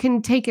then you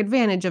can take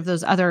advantage of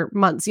those other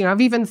months.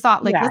 I've even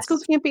thought like, let's go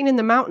Yes. camping in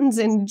the mountains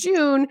in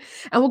June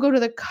and we'll go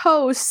to the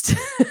coast.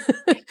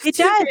 It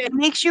does. It in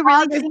makes you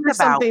really August think or about.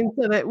 something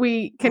so that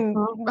we can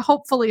Mhm.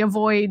 hopefully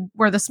avoid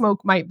where the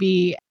smoke might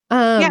be.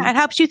 Yeah, it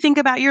helps you think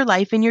about your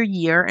life and your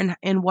year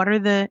and what are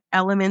the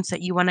elements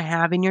that you wanna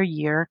have in your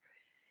year.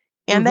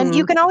 And then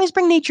you Mhm, can always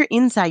bring nature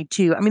inside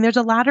too. I mean, there's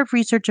a lot of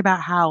research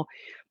about how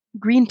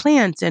green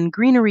plants and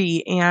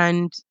greenery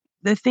and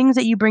the things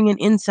that you bring in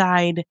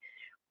inside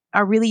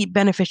are really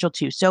beneficial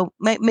too. So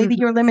maybe mhm,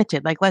 you're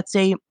limited. Like, let's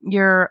say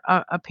you're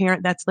a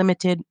parent that's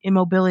limited in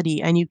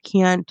mobility and you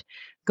can't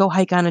go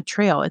hike on a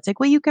trail. It's like,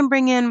 well, you can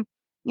bring in,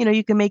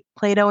 you can make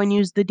Play-Doh and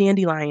use the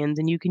dandelions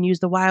and you can use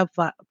the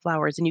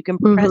flowers and you can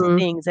press mhm,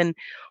 things and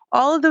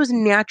all of those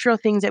natural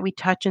things that we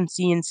touch and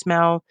see and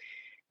smell,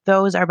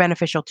 those are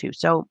beneficial too.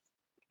 So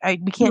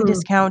we can't hmm,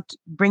 discount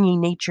bringing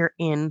nature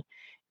in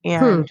hmm,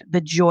 and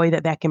the joy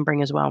that that can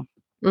bring as well.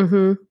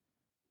 mhm.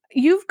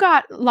 You've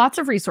got lots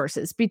of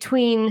resources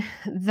between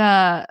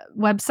the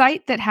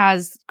website that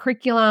has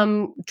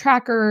curriculum,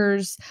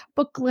 trackers,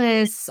 book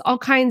lists, all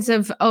kinds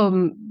of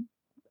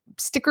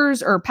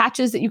stickers or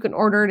patches that you can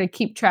order to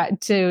keep track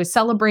to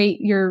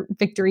celebrate your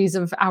victories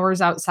of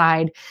hours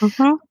outside.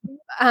 Mhm.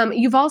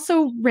 You've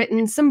also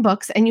written some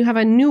books and you have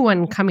a new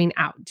one coming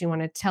out. Do you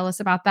want to tell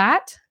us about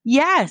that?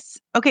 Yes.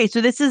 Okay,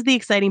 so this is the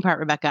exciting part,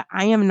 Rebecca.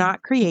 I am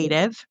not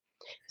creative.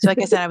 So like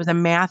I said, I was a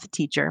math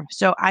teacher.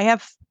 So I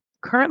have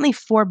currently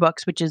 4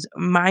 books, which is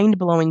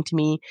mind-blowing to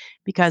me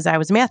because I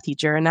was a math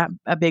teacher and not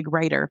a big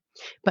writer.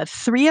 But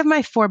 3 of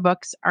my 4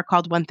 books are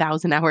called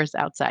 1,000 Hours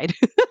Outside.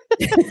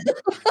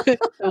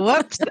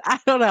 Whoops, I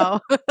don't know.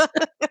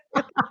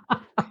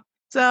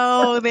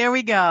 So there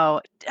we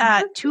go.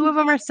 2 of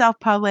them are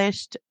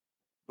self-published.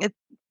 It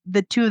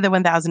the 2 of the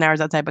 1,000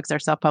 Hours Outside books are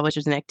self-published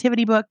as an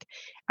activity book,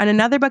 and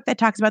another book that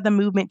talks about the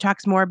movement,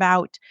 talks more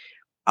about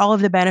all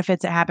of the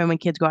benefits that happen when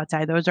kids go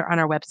outside. Those are on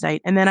our website,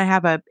 and then I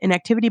have an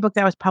activity book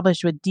that was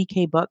published with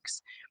DK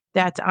Books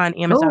that's on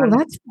Oh, Amazon,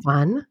 that's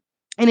fun.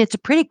 and it's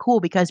pretty cool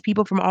because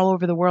people from all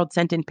over the world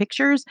sent in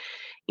pictures,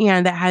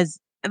 and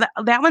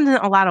that one's in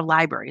a lot of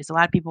libraries. A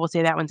lot of people will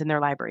say that one's in their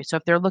library. So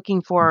if they're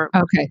looking for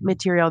Okay.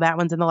 material, that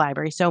one's in the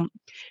library. So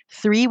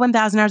 3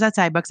 1,000 Hours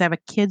Outside books. I have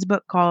a kids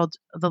book called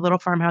The Little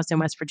Farmhouse in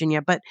West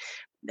Virginia, but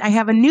I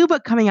have a new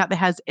book coming out that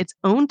has its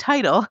own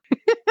title.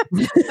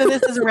 So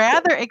this is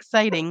rather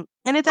exciting,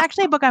 and it's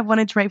actually a book I've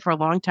wanted to write for a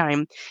long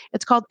time.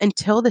 It's called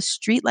Until the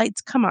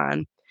Streetlights Come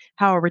On: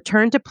 how a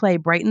return to play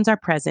brightens our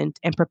present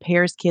and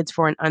prepares kids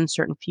for an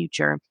uncertain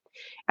future.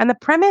 And the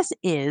premise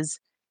is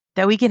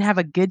that we can have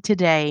a good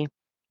today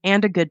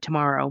and a good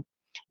tomorrow.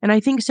 And I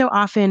think so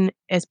often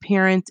as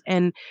parents,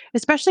 and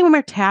especially when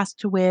we're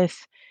tasked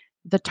with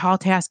the tall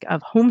task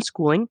of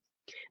homeschooling,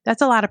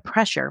 that's a lot of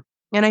pressure.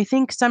 And I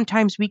think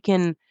sometimes we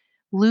can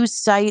lose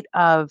sight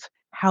of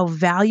how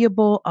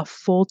valuable a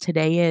full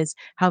today is,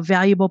 how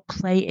valuable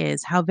play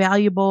is, how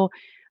valuable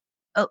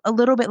a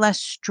little bit less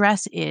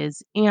stress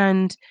is.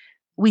 And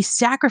we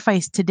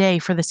sacrifice today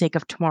for the sake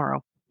of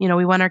tomorrow.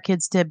 We want our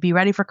kids to be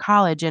ready for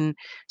college. And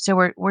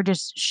so we're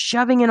just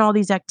shoving in all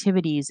these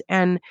activities.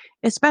 And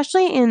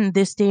especially in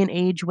this day and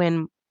age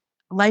when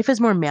life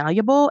is more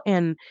malleable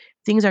and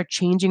things are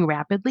changing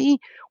rapidly,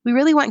 we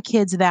really want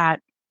kids that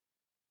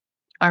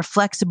are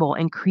flexible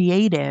and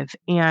creative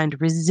and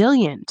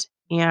resilient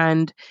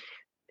and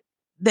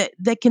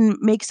that can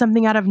make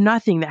something out of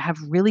nothing, that have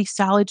really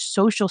solid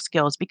social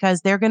skills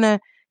because they're going to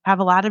have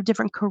a lot of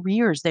different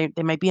careers. They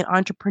might be an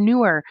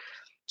entrepreneur.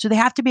 So they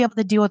have to be able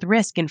to deal with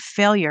risk and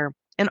failure.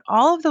 And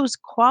all of those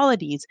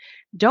qualities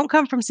don't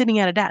come from sitting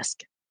at a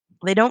desk.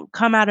 They don't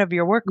come out of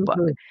your workbook.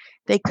 Mhm.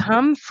 They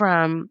come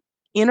from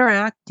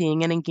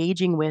interacting and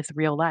engaging with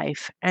real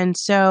life. And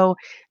so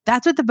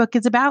that's what the book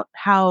is about,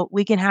 how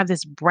we can have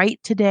this bright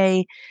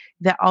today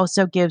that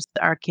also gives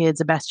our kids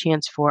the best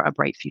chance for a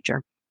bright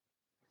future.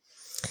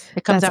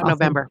 It comes That's out in awesome.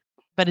 November,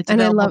 but it's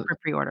And I available love for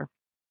pre-order.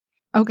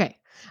 Okay.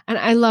 And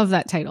I love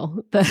that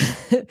title.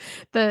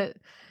 The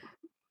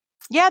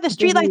Yeah, the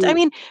streetlights. I the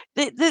mean,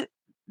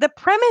 the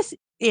premise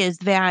is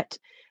that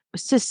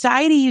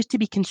society used to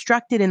be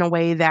constructed in a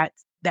way that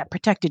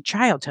protected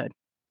childhood.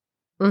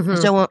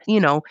 Mhm.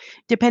 So,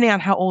 depending on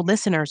how old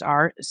listeners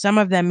are, some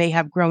of them may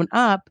have grown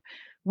up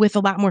with a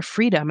lot more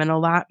freedom and a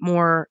lot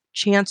more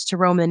chance to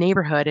roam the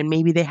neighborhood. And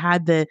maybe they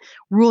had the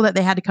rule that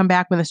they had to come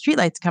back when the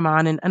streetlights come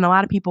on. And a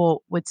lot of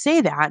people would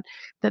say that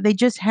they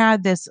just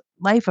had this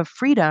life of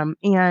freedom.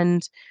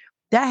 And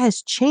that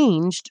has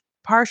changed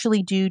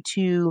partially due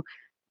to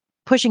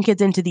pushing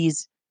kids into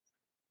these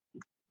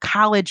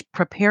college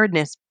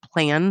preparedness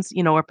plans,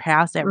 or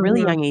paths at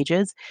really Mhm. young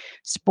ages,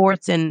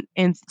 sports and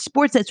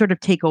sports that sort of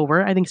take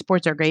over. I think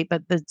sports are great,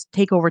 but the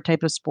takeover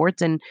type of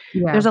sports. And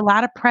Yeah. there's a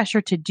lot of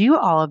pressure to do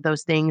all of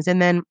those things. And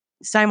then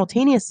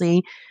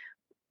simultaneously,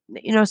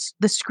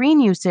 the screen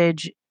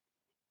usage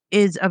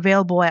is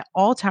available at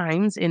all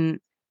times, and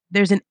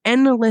there's an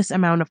endless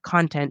amount of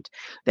content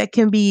that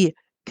can be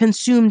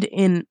consumed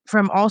in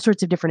from all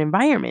sorts of different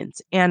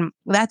environments, and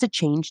that's a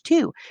change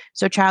too.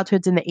 So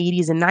childhoods in the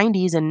 80s and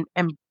 90s and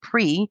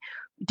pre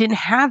didn't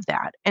have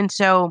that, and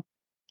so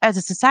as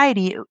a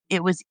society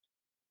it was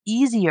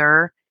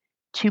easier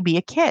to be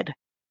a kid,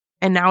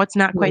 and now it's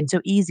not Mm. quite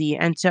so easy.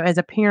 And so as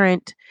a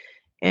parent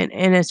and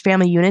as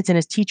family units and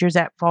as teachers,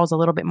 that falls a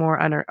little bit more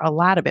on a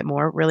lot of it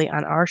more really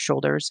on our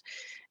shoulders.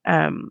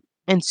 And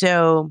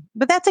so,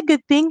 but that's a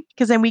good thing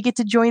because then we get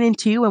to join in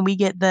too, and we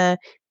get the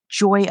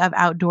joy of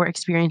outdoor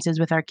experiences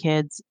with our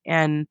kids,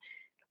 and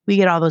we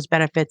get all those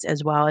benefits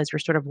as well as we're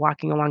sort of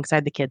walking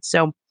alongside the kids.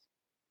 So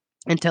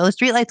until the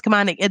streetlights come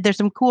on, there's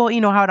some cool,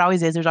 how it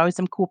always is. There's always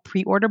some cool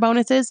pre-order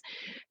bonuses.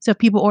 So if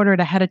people order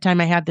it ahead of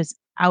time, I have this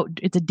out.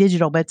 It's a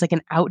digital, but it's like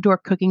an outdoor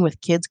cooking with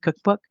kids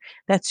cookbook.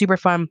 That's super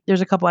fun.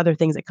 There's a couple other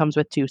things it comes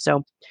with too.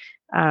 So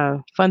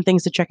fun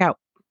things to check out.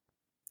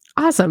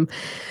 Awesome.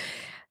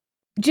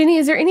 Ginny,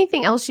 is there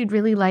anything else you'd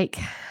really like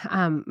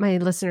my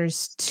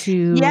listeners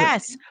to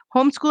Yes,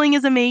 homeschooling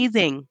is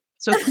amazing.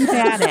 So keep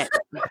at it.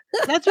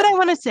 That's what I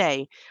wanna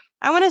say.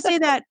 I wanna say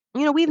that,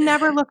 we've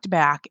never looked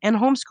back, and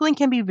homeschooling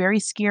can be very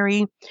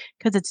scary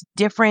because it's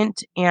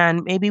different,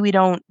 and maybe we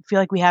don't feel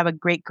like we have a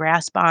great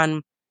grasp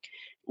on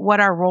what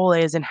our role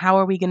is and how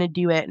are we gonna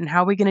do it, and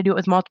how are we gonna do it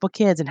with multiple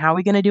kids, and how are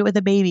we gonna do it with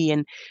a baby,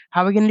 and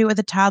how are we gonna do it with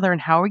a toddler,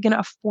 and how are we gonna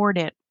afford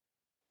it.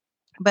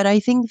 But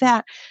I think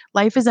that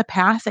life is a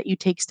path that you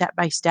take step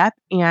by step.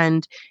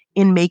 And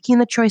in making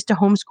the choice to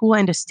homeschool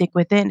and to stick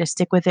with it and to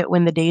stick with it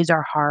when the days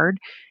are hard,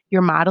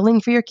 you're modeling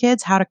for your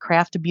kids how to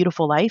craft a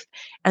beautiful life.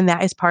 And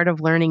that is part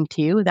of learning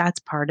too. That's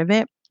part of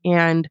it.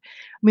 And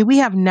I mean, we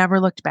have never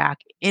looked back.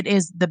 It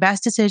is the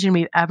best decision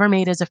we've ever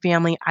made as a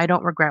family. I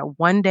don't regret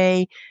one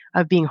day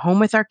of being home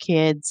with our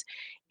kids.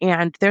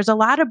 And there's a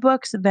lot of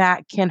books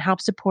that can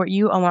help support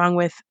you along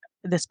with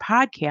this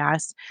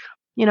podcast.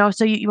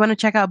 So you want to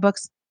check out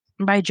books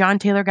by John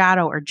Taylor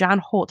Gatto, or John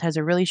Holt has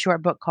a really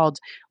short book called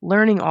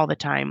Learning All the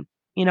Time,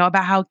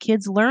 about how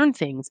kids learn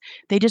things.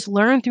 They just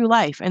learn through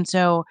life. And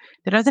so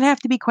there doesn't have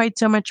to be quite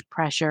so much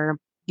pressure.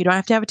 You don't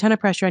have to have a ton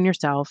of pressure on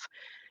yourself.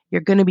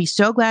 You're going to be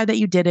so glad that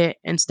you did it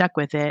and stuck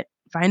with it.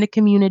 Find a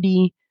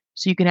community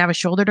so you can have a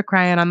shoulder to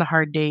cry on the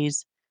hard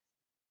days,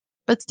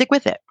 but stick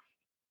with it.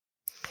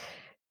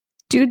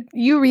 do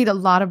you read a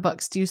lot of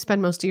books? Do you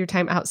spend most of your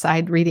time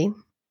outside reading?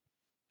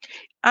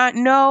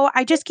 No,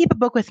 I just keep a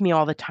book with me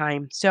all the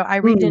time. So I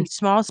read Mm. in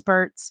small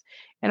spurts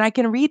and I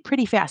can read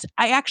pretty fast.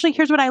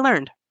 Here's what I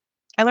learned.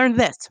 I learned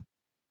this.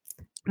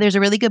 There's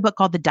a really good book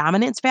called The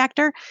Dominance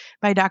Factor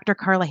by Dr.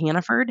 Carla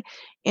Hannaford.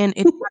 And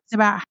it talks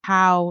about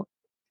how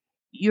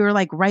you're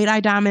like right eye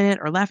dominant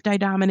or left eye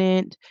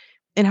dominant,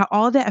 and how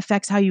all of that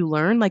affects how you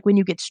learn. Like when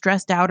you get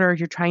stressed out or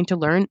you're trying to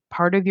learn,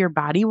 part of your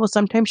body will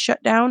sometimes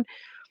shut down.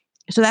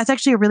 So that's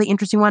actually a really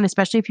interesting one,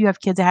 especially if you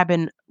have kids that have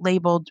been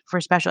labeled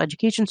for special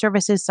education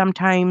services.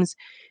 Sometimes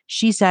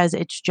she says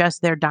it's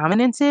just their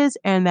dominances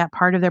and that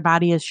part of their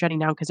body is shutting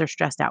down because they're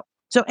stressed out.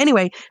 So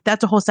anyway,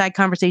 that's a whole side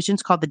conversation.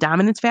 It's called the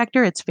dominance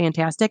factor. It's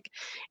fantastic.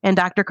 And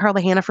Dr.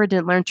 Carla Hannaford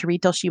didn't learn to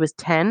read till she was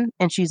 10,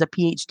 and she's a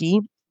PhD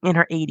in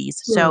her 80s.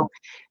 So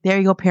there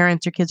you go,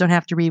 parents. Your kids don't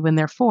have to read when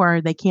they're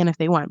 4. They can if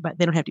they want, but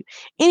they don't have to.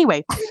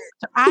 Anyway,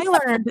 so I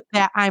learned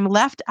that I'm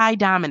left eye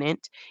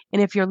dominant.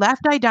 And if you're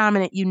left eye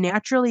dominant, you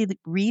naturally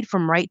read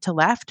from right to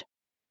left.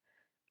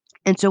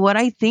 And so what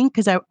I think,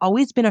 because I've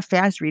always been a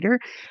fast reader,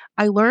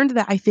 I learned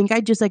that I think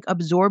I just like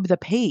absorb the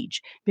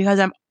page because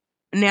I'm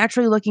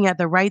naturally looking at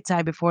the right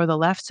side before the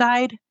left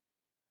side,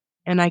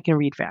 and I can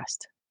read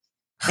fast.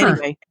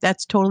 Anyway,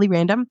 that's totally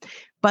random,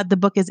 but the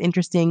book is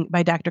interesting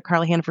by Dr.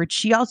 Carla Hannaford.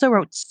 She also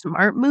wrote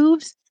Smart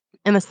Moves,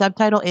 and the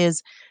subtitle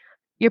is,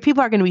 your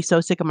people are going to be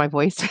so sick of my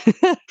voice.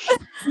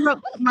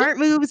 Smart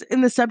Moves,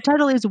 and the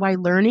subtitle is Why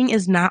Learning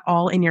is Not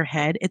All in Your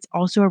Head. It's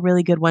also a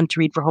really good one to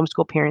read for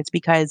homeschool parents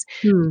because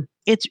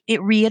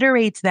it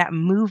reiterates that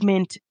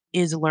movement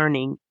is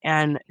learning.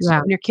 And so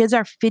when your kids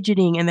are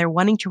fidgeting and they're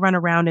wanting to run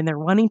around and they're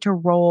wanting to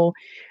roll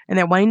and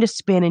they're wanting to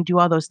spin and do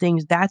all those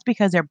things, that's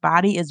because their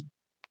body is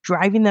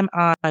driving them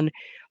on,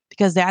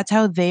 because that's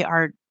how they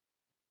are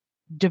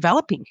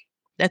developing.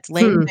 That's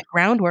laying the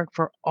groundwork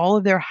for all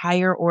of their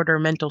higher order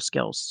mental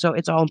skills. So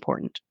it's all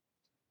important.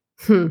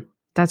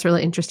 That's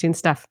really interesting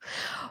stuff.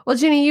 Well,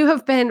 Ginny, you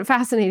have been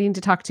fascinating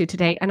to talk to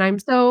today, and I'm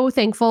so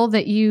thankful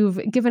that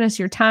you've given us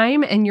your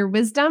time and your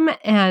wisdom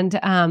and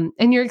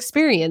your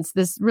experience,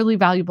 this really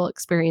valuable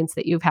experience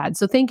that you've had.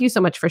 So thank you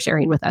so much for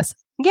sharing with us.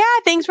 Yeah,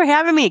 thanks for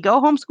having me.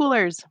 Go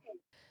homeschoolers.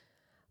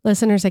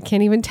 Listeners, I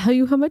can't even tell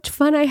you how much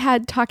fun I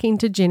had talking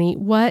to Ginny.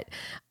 What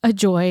a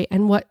joy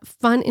and what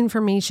fun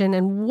information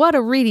and what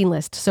a reading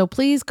list. So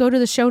please go to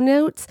the show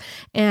notes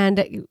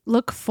and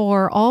look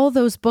for all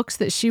those books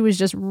that she was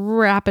just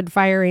rapid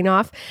firing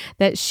off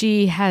that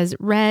she has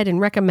read and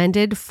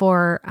recommended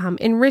for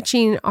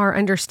enriching our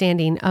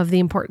understanding of the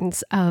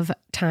importance of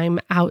time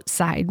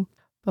outside.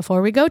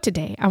 Before we go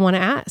today, I want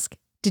to ask,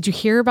 did you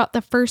hear about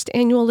the first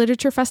annual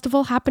literature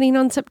festival happening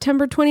on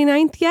September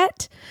 29th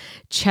yet?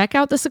 Check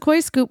out the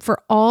Sequoia Scoop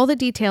for all the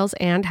details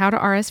and how to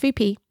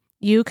RSVP.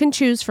 You can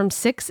choose from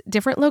 6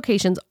 different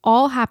locations,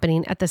 all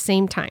happening at the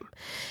same time.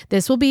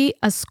 This will be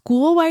a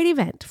school-wide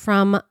event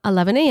from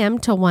 11 a.m.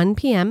 to 1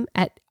 p.m.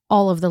 at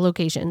all of the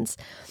locations.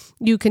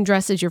 You can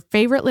dress as your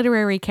favorite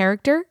literary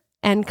character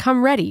and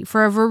come ready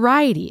for a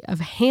variety of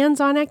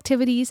hands-on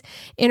activities,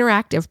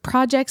 interactive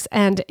projects,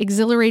 and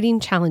exhilarating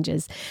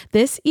challenges.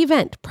 This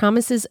event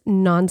promises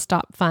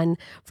nonstop fun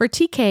for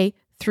TK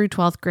through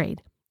 12th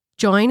grade.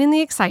 Join in the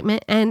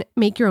excitement and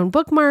make your own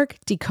bookmark,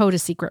 decode a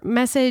secret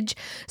message,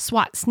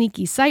 swat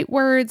sneaky sight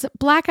words,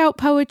 blackout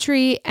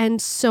poetry,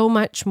 and so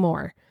much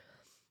more.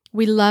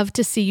 We love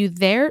to see you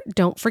there.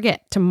 Don't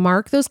forget to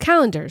mark those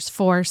calendars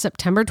for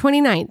September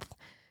 29th,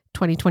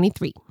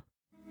 2023.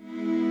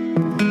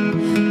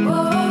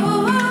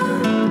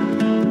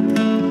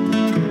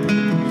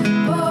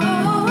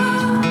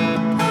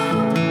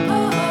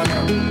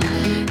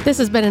 This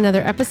has been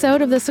another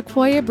episode of the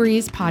Sequoia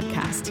Breeze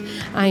podcast.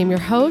 I am your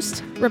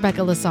host,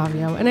 Rebecca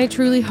Lasavio, and I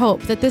truly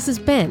hope that this has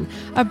been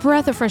a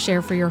breath of fresh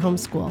air for your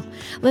homeschool.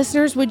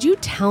 Listeners, would you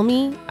tell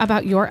me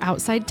about your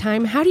outside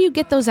time? How do you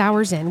get those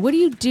hours in? What do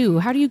you do?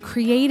 How do you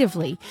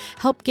creatively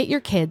help get your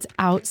kids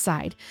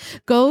outside?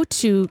 Go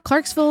to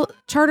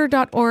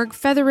clarksvillecharter.org,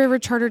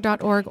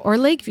 featherrivercharter.org, or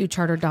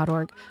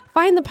lakeviewcharter.org.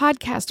 Find the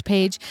podcast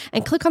page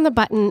and click on the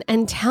button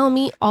and tell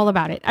me all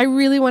about it. I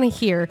really want to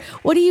hear,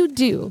 what do you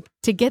do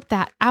to get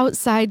that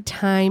outside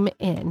time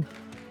in?